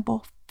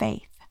 reasonable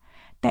faith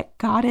that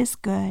God is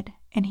good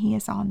and He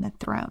is on the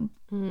throne?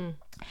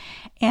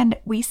 And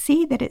we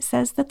see that it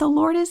says that the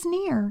Lord is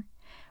near.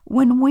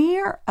 When we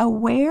are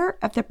aware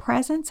of the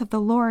presence of the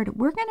Lord,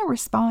 we're going to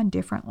respond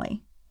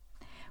differently.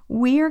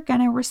 We are going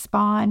to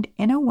respond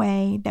in a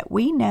way that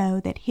we know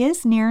that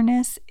His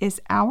nearness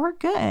is our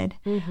good,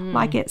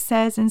 like it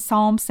says in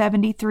Psalm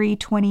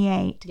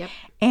 73:28. Yep.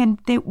 And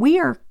that we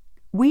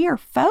are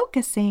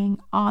focusing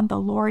on the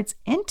Lord's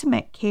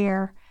intimate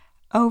care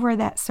over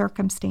that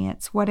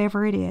circumstance,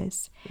 whatever it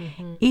is.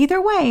 Either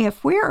way,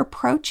 if we're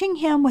approaching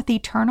Him with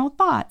eternal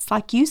thoughts,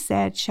 like you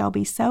said,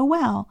 Shelby, so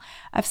well,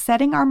 of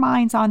setting our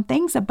minds on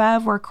things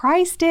above where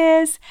Christ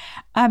is,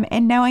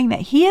 and knowing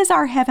that He is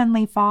our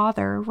Heavenly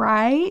Father,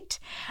 right?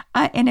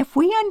 And if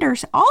we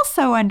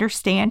also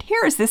understand,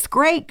 here is this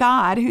great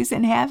God who's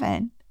in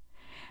heaven,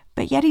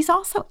 but yet He's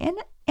also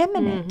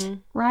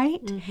imminent,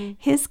 right?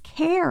 His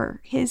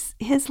care,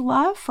 His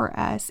love for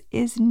us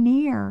is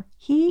near.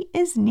 He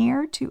is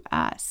near to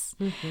us.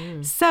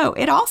 So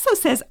it also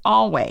says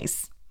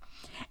always.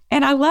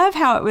 And I love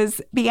how it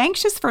was, be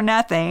anxious for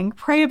nothing,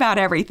 pray about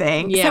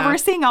everything. Yeah. So we're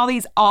seeing all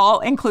these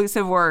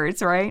all-inclusive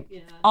words, right?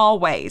 Yeah.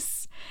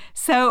 Always.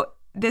 So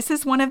this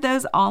is one of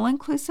those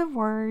all-inclusive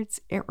words.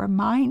 It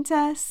reminds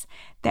us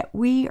that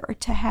we are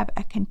to have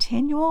a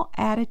continual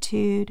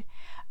attitude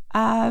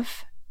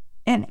of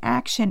an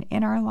action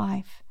in our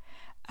life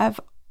of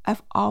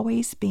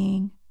always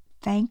being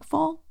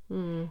thankful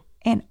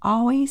and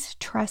always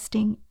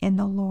trusting in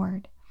the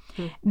Lord.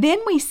 Then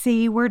we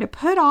see we're to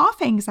put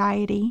off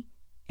anxiety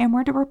and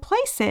we're to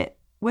replace it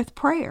with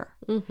prayer,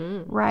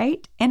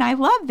 right? And I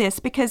love this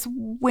because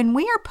when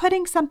we are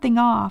putting something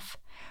off,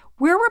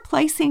 we're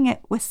replacing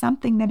it with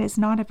something that is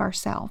not of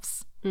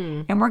ourselves.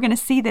 And we're going to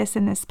see this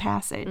in this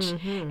passage.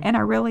 And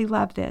I really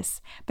love this.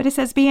 But it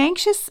says, be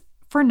anxious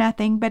for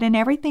nothing, but in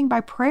everything by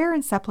prayer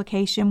and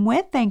supplication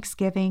with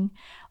thanksgiving,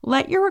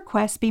 let your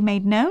requests be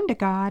made known to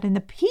God, and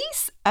the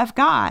peace of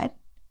God,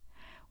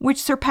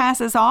 which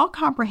surpasses all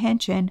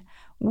comprehension,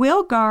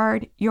 will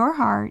guard your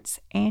hearts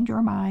and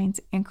your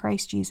minds in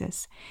Christ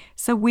Jesus.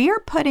 So we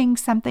are putting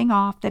something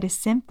off that is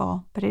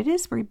sinful, but it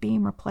is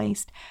being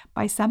replaced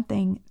by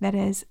something that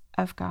is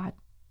of God.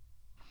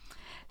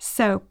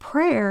 So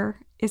prayer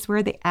is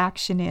where the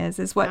action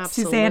is what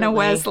Absolutely. Susanna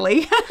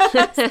Wesley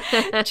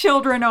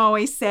children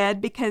always said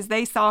because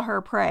they saw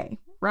her pray,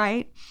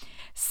 right?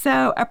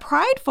 So a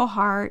prideful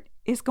heart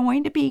is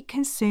going to be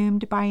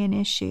consumed by an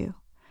issue,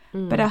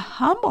 but a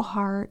humble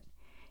heart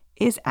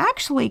is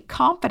actually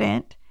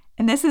confident.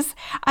 And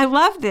I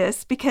love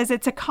this because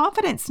it's a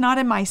confidence not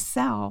in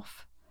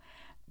myself,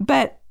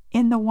 but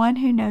in the one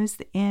who knows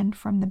the end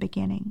from the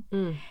beginning.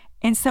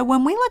 And so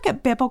when we look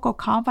at biblical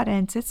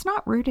confidence, it's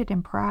not rooted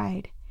in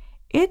pride.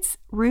 It's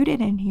rooted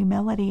in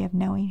humility of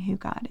knowing who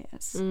God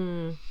is.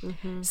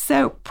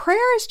 So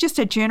prayer is just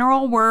a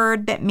general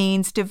word that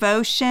means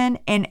devotion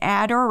and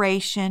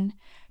adoration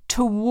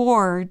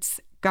towards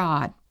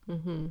God.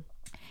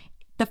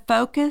 The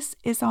focus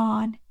is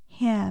on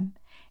Him,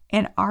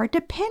 and our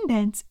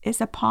dependence is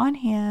upon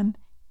Him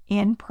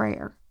in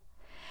prayer.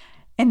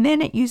 And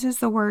then it uses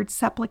the word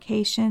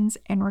supplications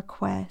and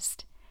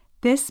request.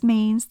 This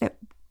means that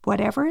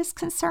whatever is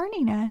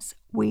concerning us,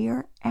 we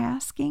are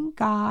asking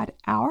God,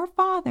 our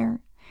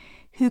Father,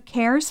 who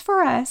cares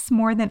for us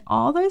more than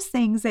all those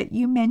things that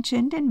you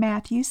mentioned in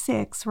Matthew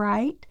 6,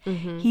 right?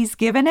 He's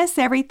given us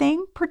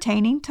everything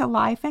pertaining to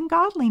life and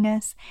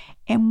godliness,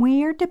 and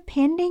we are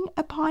depending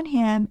upon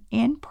Him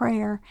in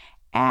prayer,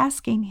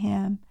 asking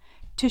Him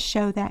to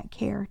show that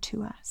care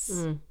to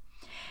us.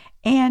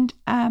 And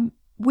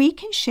we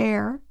can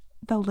share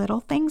the little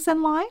things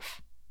in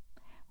life.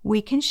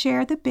 We can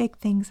share the big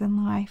things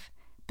in life.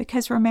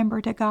 Because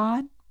remember, to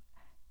God,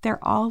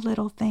 they're all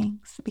little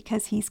things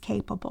because He's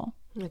capable.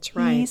 That's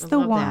right. He's the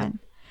one.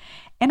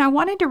 And I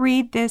wanted to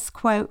read this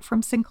quote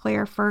from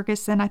Sinclair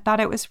Ferguson. I thought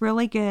it was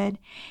really good.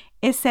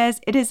 It says,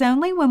 "It is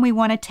only when we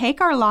want to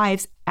take our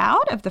lives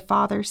out of the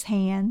Father's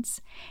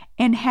hands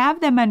and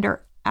have them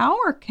under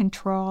our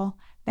control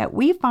that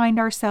we find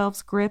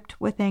ourselves gripped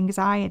with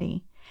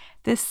anxiety.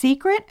 The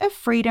secret of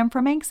freedom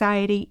from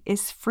anxiety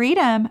is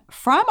freedom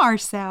from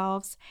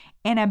ourselves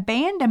and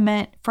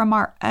abandonment from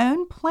our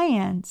own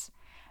plans.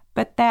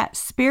 But that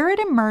spirit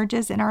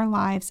emerges in our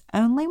lives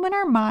only when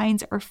our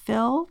minds are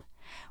filled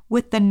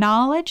with the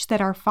knowledge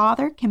that our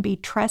Father can be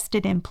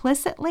trusted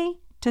implicitly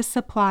to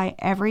supply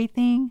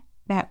everything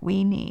that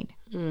we need."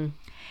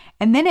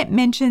 And then it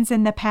mentions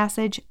in the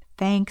passage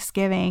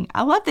Thanksgiving.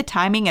 I love the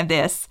timing of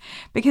this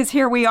because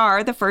here we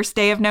are, the first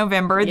day of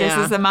November. Yeah. This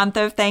is the month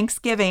of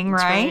Thanksgiving,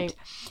 right?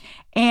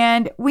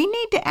 And we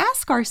need to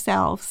ask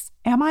ourselves,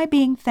 am I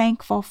being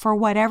thankful for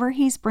whatever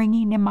He's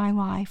bringing in my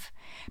life?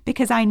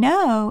 Because I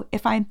know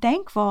if I'm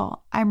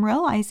thankful, I'm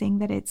realizing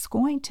that it's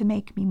going to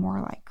make me more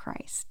like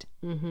Christ.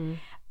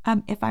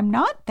 If I'm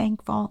not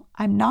thankful,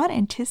 I'm not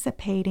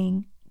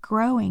anticipating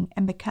growing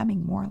and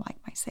becoming more like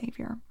my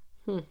Savior.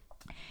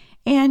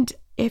 And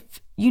if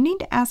you need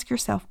to ask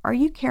yourself, are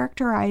you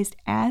characterized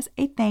as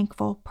a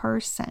thankful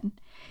person?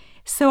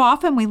 So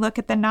often we look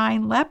at the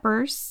 9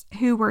 lepers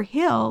who were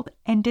healed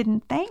and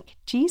didn't thank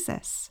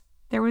Jesus.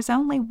 There was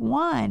only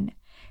one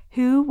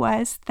who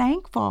was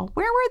thankful.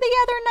 Where were the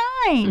other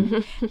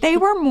 9? They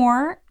were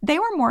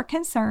more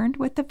concerned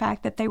with the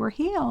fact that they were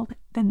healed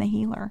than the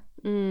healer.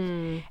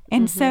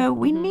 And so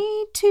we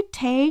need to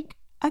take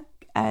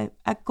a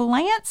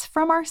glance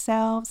from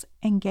ourselves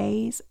and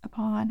gaze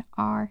upon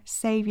our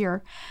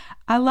Savior.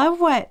 I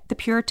love what the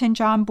Puritan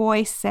John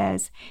Boyce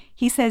says.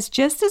 He says,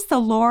 "Just as the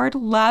Lord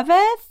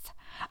loveth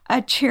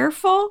a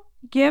cheerful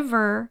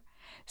giver,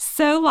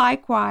 so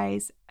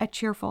likewise a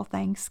cheerful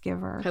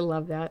thanksgiver." I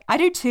love that. I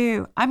do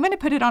too. I'm going to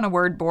put it on a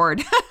word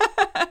board.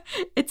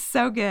 It's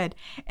so good.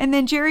 And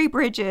then Jerry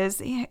Bridges,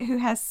 who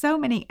has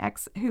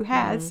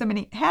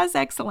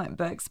excellent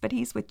books, but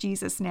he's with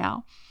Jesus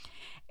now.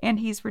 And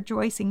he's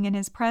rejoicing in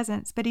His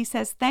presence. But he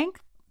says,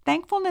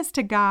 thankfulness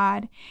to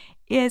God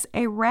is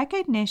a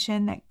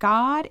recognition that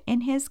God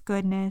in His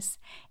goodness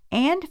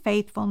and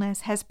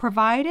faithfulness has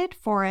provided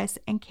for us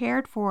and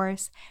cared for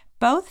us,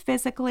 both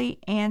physically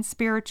and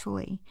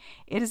spiritually.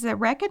 It is a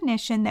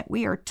recognition that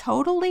we are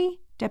totally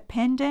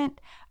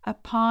dependent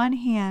upon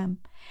Him,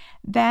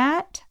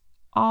 that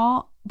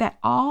all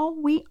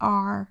we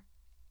are,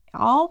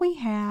 all we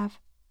have,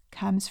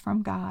 comes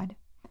from God.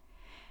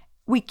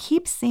 We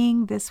keep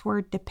seeing this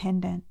word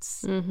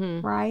dependence,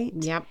 right?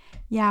 Yep.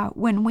 Yeah.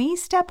 When we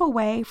step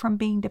away from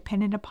being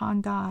dependent upon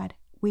God,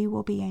 we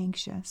will be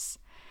anxious.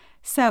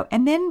 So,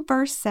 and then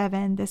verse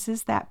 7, this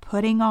is that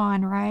putting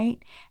on,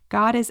 right?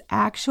 God is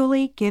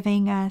actually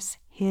giving us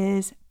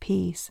His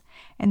peace.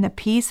 And the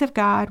peace of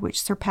God,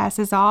 which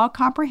surpasses all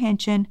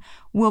comprehension,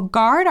 will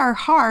guard our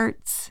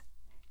hearts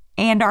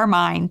and our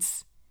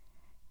minds.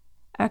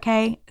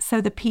 Okay,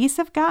 so the peace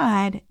of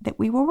God that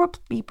we will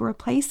be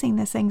replacing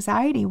this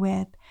anxiety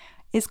with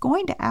is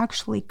going to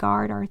actually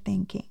guard our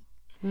thinking.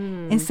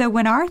 And so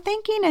when our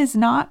thinking is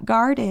not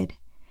guarded,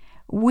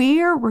 we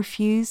are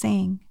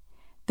refusing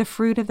the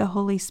fruit of the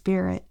Holy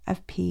Spirit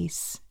of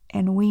peace,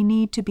 and we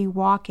need to be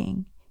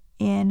walking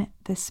in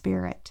the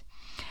Spirit.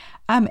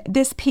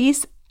 This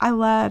peace, I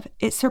love,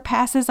 it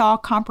surpasses all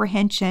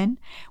comprehension,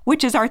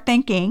 which is our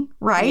thinking,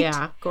 right?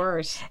 Yeah, of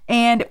course.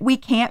 And we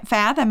can't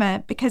fathom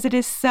it because it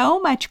is so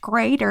much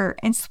greater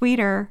and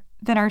sweeter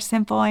than our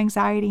sinful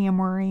anxiety and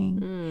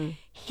worrying.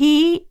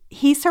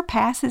 He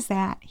surpasses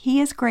that.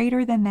 He is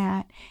greater than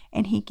that,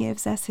 and He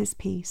gives us His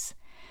peace.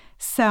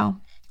 So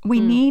we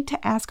need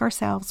to ask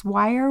ourselves,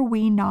 why are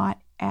we not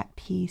at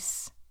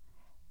peace?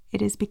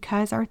 It is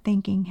because our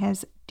thinking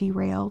has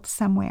derailed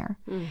somewhere.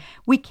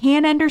 We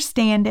can't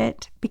understand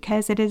it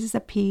because it is a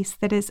peace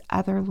that is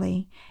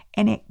otherly,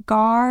 and it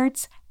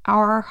guards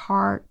our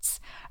hearts,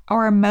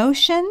 our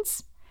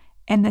emotions,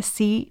 and the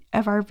seat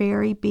of our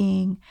very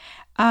being,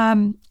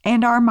 and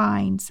our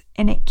minds.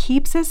 And it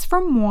keeps us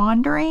from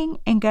wandering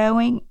and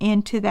going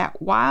into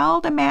that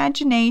wild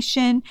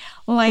imagination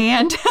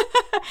land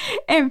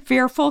and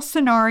fearful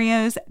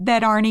scenarios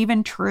that aren't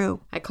even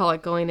true. I call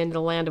it going into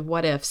the land of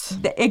what ifs.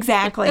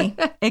 Exactly.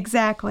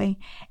 Exactly.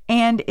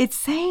 And it's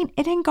saying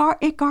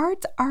it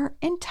guards our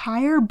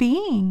entire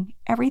being,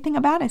 everything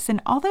about us.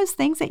 And all those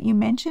things that you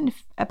mentioned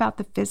about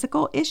the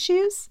physical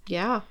issues.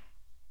 Yeah.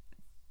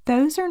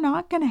 Those are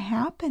not going to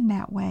happen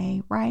that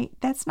way, right?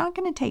 That's not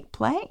going to take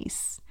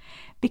place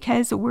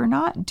because we're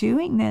not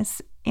doing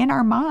this in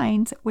our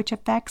minds, which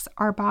affects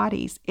our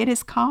bodies. It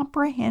is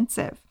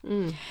comprehensive.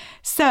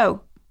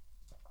 So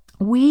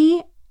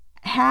we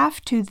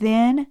have to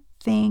then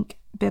think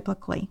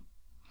biblically.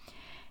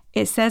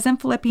 It says in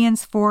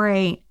Philippians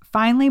 4:8,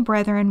 "Finally,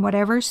 brethren,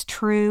 whatever's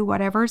true,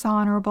 whatever's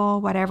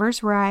honorable,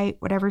 whatever's right,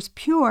 whatever's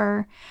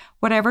pure,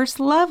 whatever's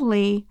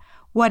lovely,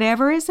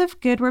 whatever is of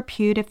good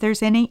repute, if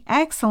there's any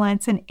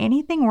excellence and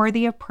anything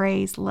worthy of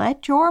praise,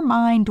 let your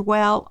mind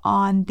dwell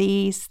on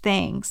these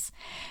things."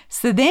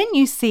 So then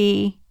you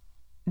see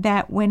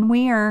that when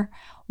we are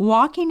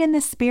Walking in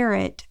the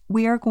Spirit,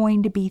 we are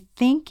going to be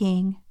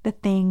thinking the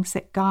things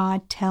that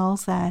God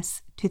tells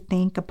us to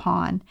think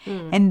upon.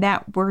 And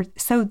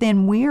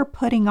then we're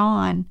putting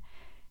on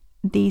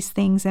these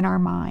things in our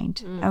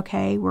mind,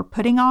 okay? We're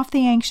putting off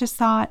the anxious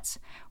thoughts.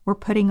 We're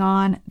putting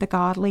on the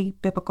godly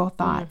biblical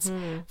thoughts.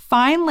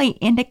 Finally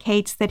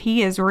indicates that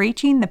he is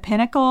reaching the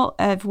pinnacle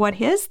of what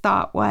his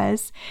thought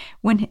was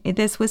when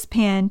this was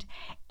penned.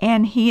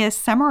 And he is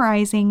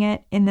summarizing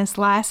it in this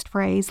last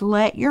phrase,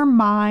 let your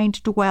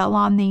mind dwell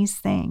on these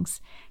things.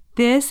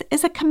 This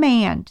is a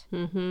command,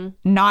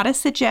 not a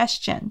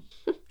suggestion,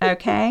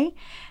 okay?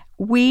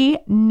 We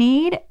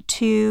need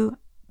to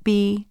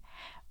be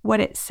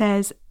what it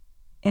says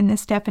in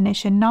this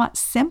definition, not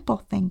simple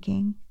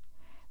thinking,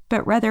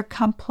 but rather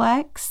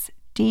complex,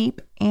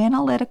 deep,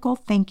 analytical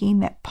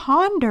thinking that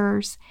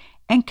ponders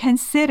and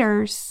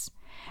considers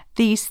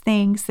these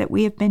things that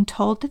we have been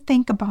told to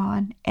think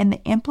upon and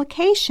the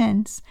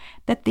implications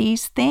that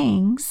these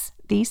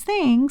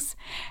things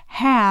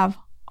have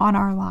on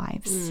our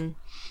lives.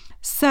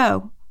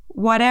 So,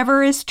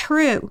 whatever is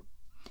true,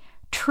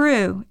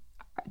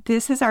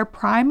 this is our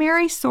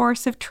primary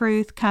source of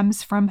truth,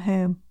 comes from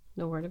whom?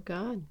 The Word of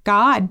God.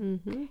 God.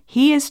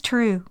 He is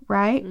true,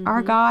 right?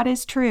 Our God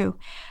is true.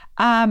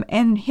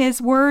 And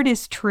his word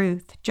is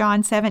truth.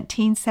 John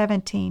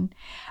 17:17.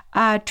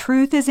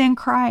 Truth is in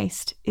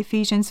Christ.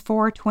 Ephesians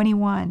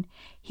 4:21.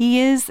 He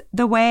is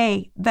the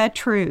way, the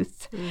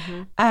truth.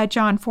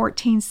 John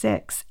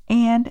 14:6.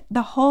 And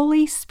the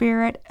Holy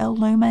Spirit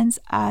illumines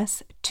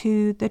us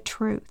to the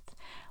truth.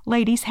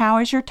 Ladies, how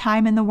is your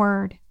time in the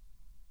Word?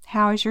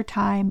 How is your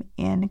time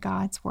in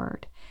God's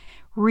Word?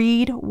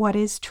 Read what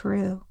is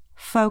true.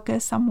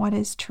 Focus on what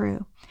is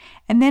true.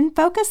 And then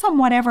focus on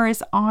whatever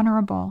is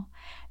honorable.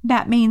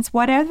 That means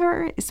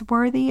whatever is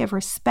worthy of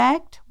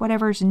respect,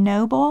 whatever is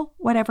noble,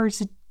 whatever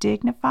is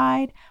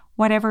dignified,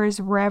 whatever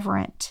is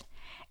reverent.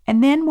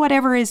 And then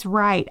whatever is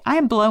right.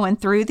 I'm blowing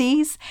through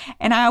these,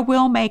 and I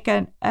will make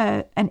an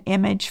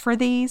image for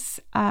these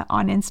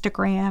on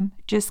Instagram,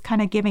 just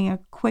kind of giving a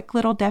quick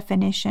little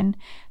definition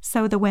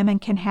so the women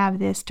can have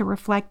this to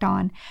reflect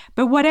on.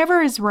 But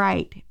whatever is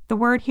right, the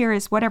word here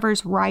is whatever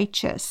is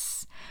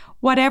righteous.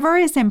 Whatever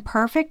is in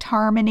perfect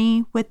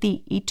harmony with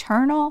the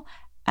eternal,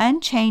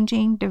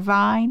 unchanging,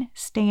 divine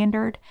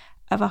standard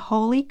of a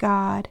holy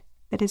God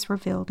that is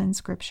revealed in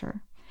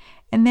Scripture.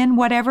 And then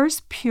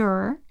whatever's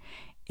pure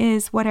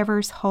is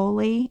whatever's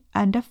holy,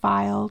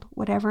 undefiled,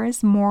 whatever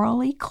is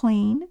morally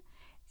clean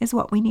is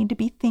what we need to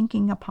be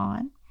thinking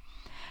upon.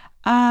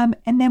 And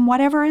then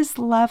whatever is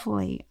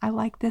lovely, I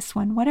like this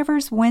one, whatever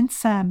is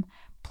winsome,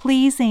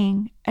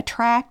 pleasing,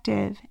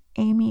 attractive,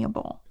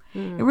 amiable.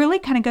 It really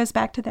kind of goes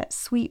back to that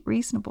sweet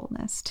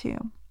reasonableness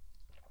too.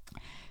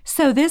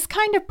 So this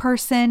kind of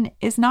person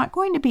is not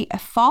going to be a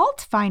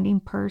fault-finding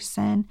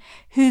person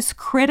who's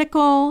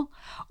critical,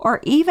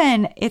 or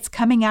even it's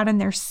coming out in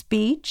their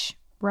speech,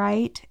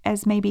 right,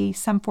 as maybe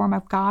some form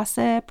of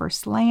gossip or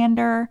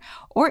slander,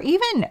 or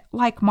even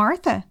like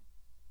Martha.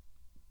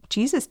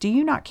 Jesus, do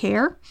you not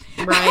care?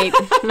 Right.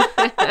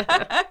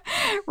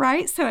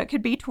 Right? So it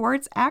could be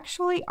towards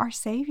actually our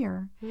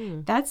Savior.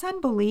 That's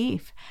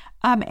unbelief.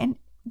 And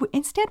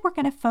instead, we're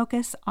going to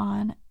focus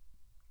on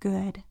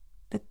good,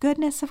 the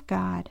goodness of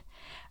God,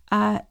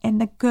 and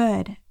the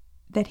good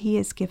that He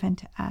has given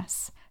to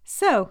us.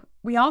 So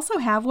we also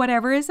have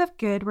whatever is of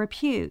good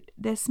repute.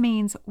 This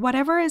means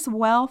whatever is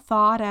well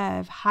thought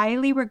of,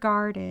 highly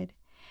regarded.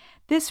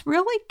 This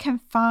really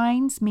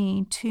confines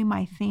me to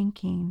my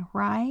thinking,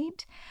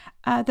 right?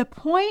 The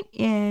point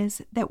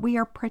is that we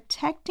are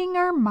protecting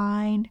our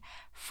mind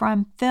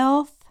from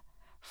filth,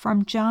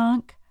 from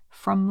junk,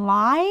 from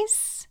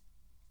lies,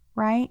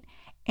 right?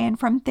 And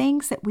from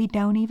things that we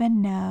don't even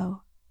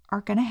know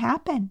are going to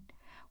happen.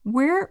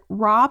 We're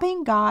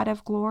robbing God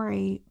of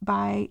glory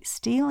by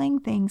stealing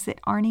things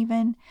that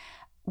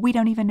we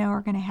don't even know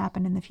are going to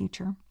happen in the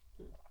future.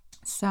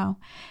 So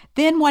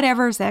then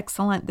whatever is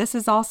excellent. This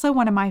is also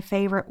one of my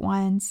favorite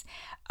ones.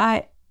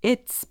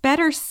 It's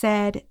better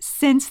said,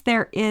 since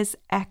there is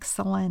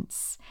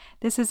excellence.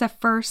 This is a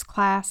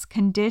first-class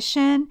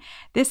condition.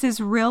 This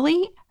is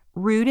really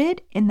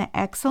rooted in the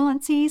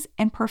excellencies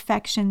and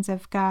perfections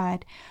of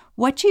God.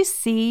 What you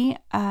see,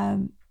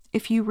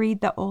 if you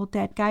read the Old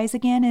Dead Guys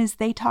again, is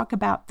they talk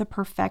about the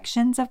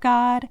perfections of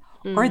God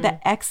or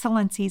the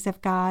excellencies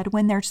of God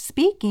when they're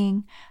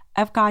speaking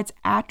of God's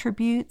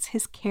attributes,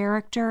 His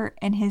character,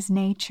 and His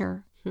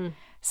nature.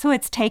 So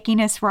it's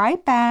taking us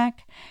right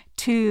back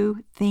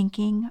to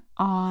thinking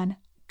on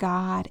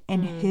God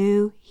and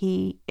who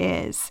He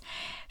is.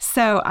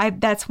 So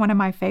that's one of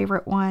my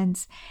favorite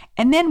ones.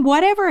 And then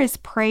whatever is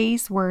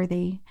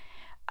praiseworthy,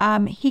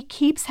 he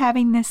keeps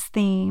having this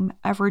theme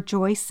of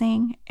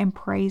rejoicing and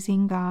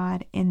praising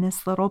God in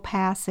this little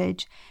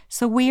passage.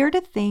 So we are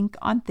to think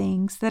on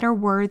things that are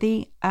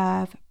worthy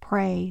of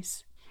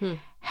praise.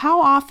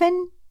 How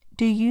often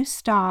do you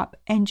stop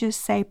and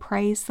just say,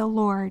 praise the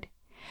Lord?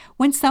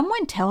 When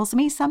someone tells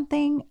me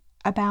something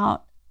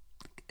about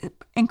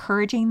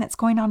encouraging that's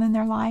going on in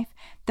their life,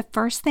 the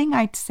first thing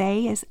I'd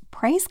say is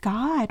praise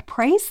God,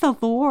 praise the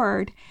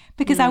Lord,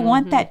 because I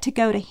want that to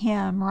go to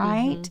Him,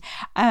 right?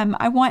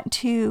 I want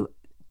the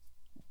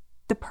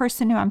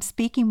person who I'm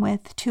speaking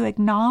with to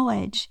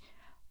acknowledge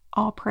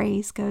all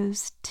praise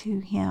goes to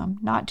Him,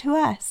 not to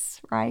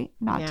us, right?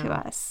 Not to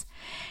us.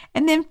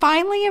 And then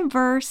finally in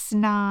verse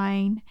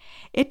 9,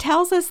 it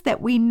tells us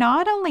that we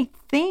not only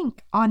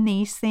think on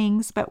these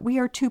things, but we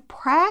are to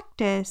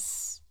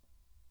practice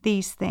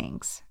these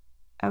things,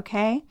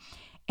 okay?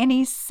 And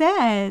he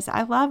says,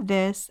 I love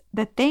this,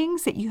 the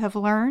things that you have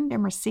learned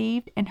and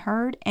received and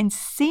heard and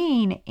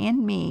seen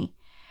in me,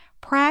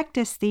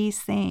 practice these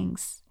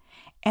things,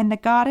 and the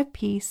God of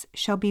peace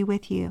shall be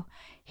with you.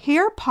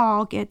 Here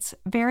Paul gets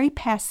very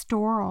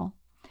pastoral.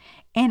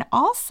 And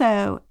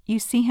also you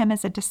see him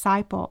as a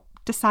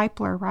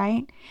discipler,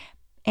 right?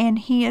 And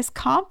he is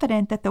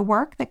confident that the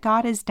work that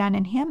God has done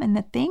in him and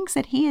the things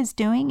that he is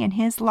doing in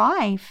his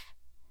life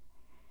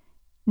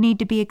need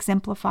to be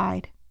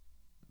exemplified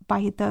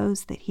by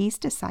those that he's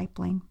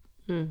discipling.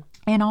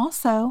 And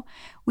also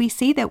we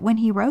see that when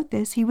he wrote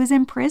this, he was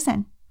in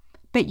prison.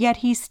 But yet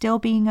he's still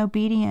being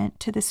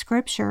obedient to the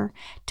scripture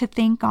to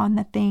think on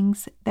the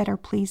things that are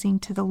pleasing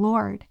to the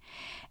Lord.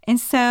 And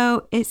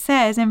so it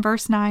says in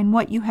verse 9,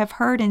 what you have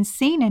heard and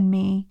seen in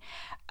me,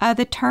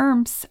 the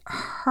terms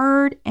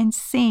heard and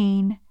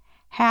seen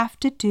have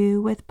to do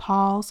with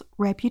Paul's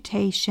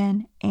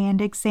reputation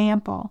and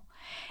example,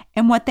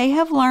 and what they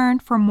have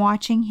learned from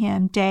watching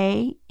him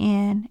day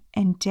in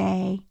and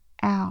day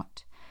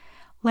out.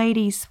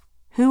 Ladies,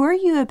 who are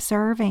you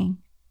observing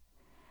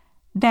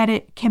that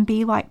it can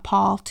be like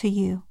Paul to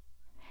you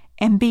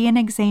and be an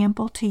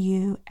example to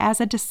you as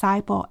a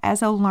disciple,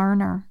 as a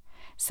learner,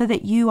 so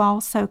that you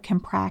also can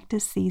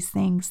practice these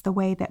things the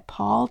way that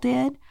Paul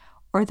did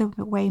or the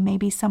way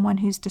maybe someone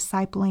who's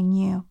discipling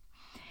you?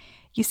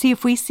 You see,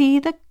 if we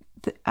see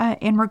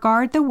and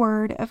regard the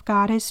word of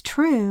God as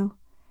true,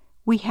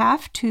 we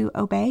have to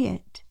obey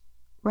it,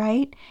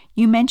 right?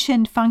 You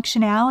mentioned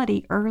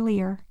functionality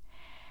earlier.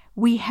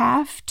 We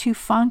have to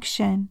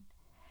function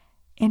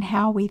in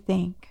how we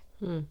think.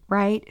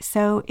 Right?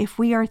 So if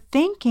we are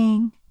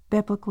thinking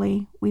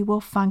biblically, we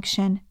will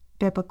function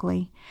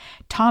biblically.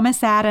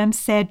 Thomas Adams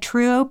said,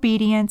 true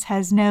obedience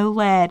has no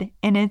lead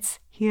in its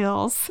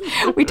heels.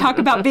 We talk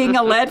about being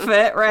a lead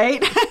foot,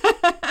 right?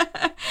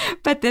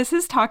 But this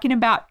is talking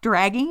about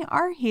dragging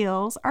our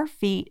heels, our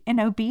feet in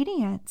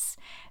obedience.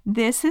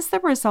 This is the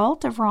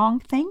result of wrong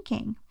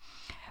thinking.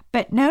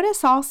 But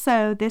notice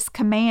also this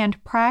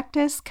command,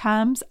 practice,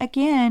 comes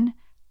again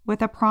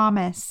with a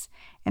promise.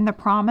 And the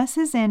promise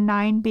is in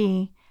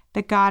 9b,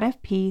 the God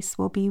of peace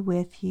will be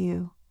with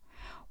you.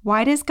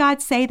 Why does God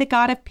say the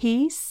God of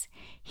peace?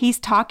 He's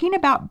talking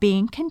about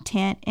being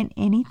content in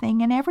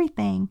anything and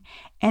everything.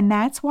 And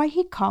that's why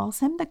he calls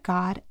him the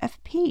God of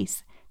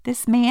peace.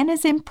 This man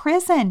is in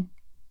prison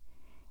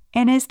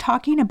and is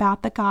talking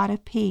about the God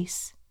of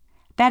peace.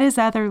 That is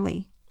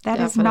otherly. That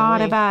Definitely. Is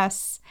not of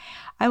us.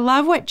 I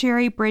love what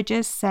Jerry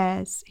Bridges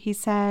says. He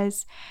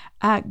says,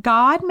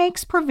 God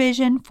makes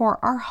provision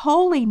for our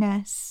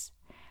holiness,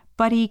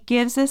 but he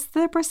gives us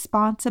the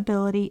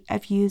responsibility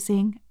of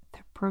using the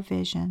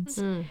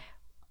provisions.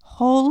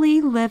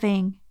 Holy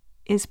living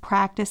is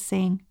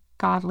practicing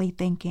godly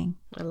thinking.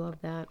 I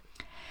love that.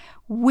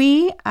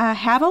 We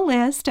have a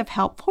list of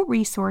helpful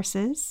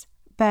resources,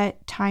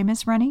 but time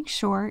is running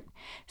short.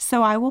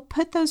 So I will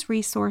put those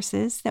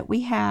resources that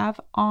we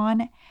have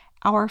on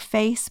our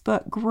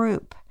Facebook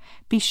group.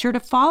 Be sure to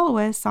follow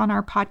us on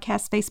our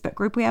podcast Facebook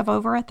group. We have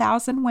over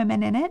 1,000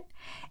 women in it.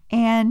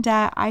 And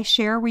I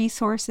share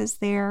resources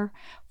there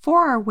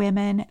for our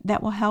women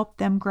that will help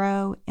them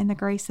grow in the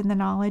grace and the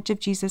knowledge of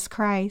Jesus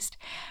Christ.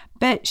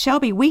 But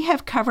Shelbi, we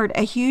have covered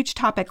a huge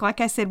topic. Like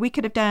I said, we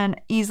could have done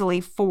easily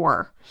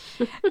 4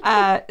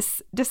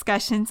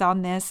 discussions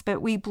on this,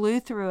 but we blew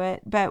through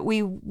it. But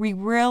we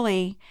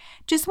really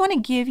just want to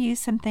give you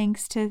some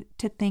things to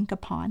think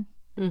upon,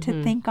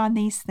 to think on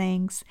these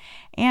things.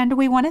 And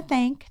we want to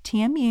thank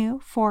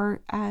TMU for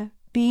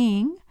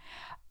being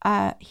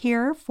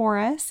here for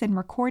us and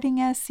recording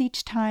us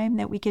each time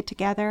that we get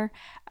together.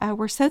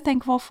 We're so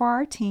thankful for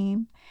our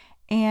team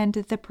and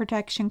the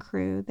production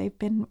crew. They've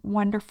been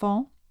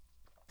wonderful.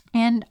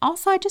 And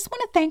also, I just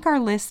want to thank our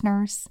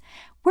listeners.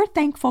 We're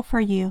thankful for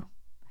you.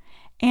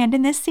 And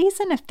in this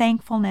season of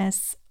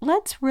thankfulness,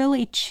 let's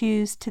really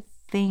choose to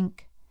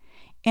think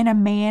in a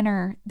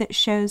manner that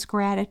shows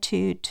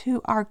gratitude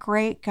to our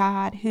great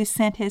God who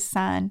sent his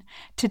Son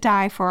to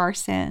die for our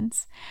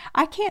sins.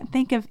 I can't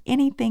think of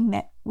anything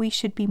that we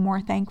should be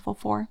more thankful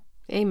for.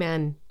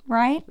 Amen.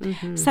 Right?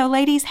 So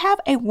ladies,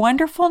 have a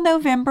wonderful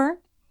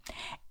November,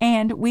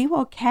 and we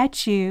will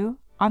catch you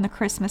on the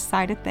Christmas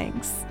side of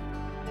things.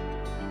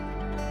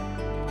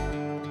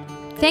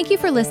 Thank you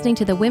for listening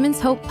to the Women's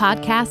Hope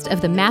podcast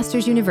of the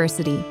Masters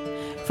University.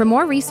 For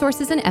more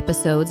resources and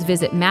episodes,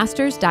 visit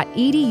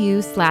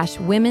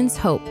masters.edu/women's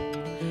hope.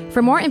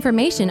 For more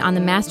information on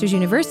the Masters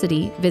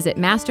University, visit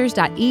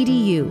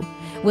masters.edu.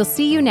 We'll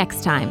see you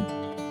next time.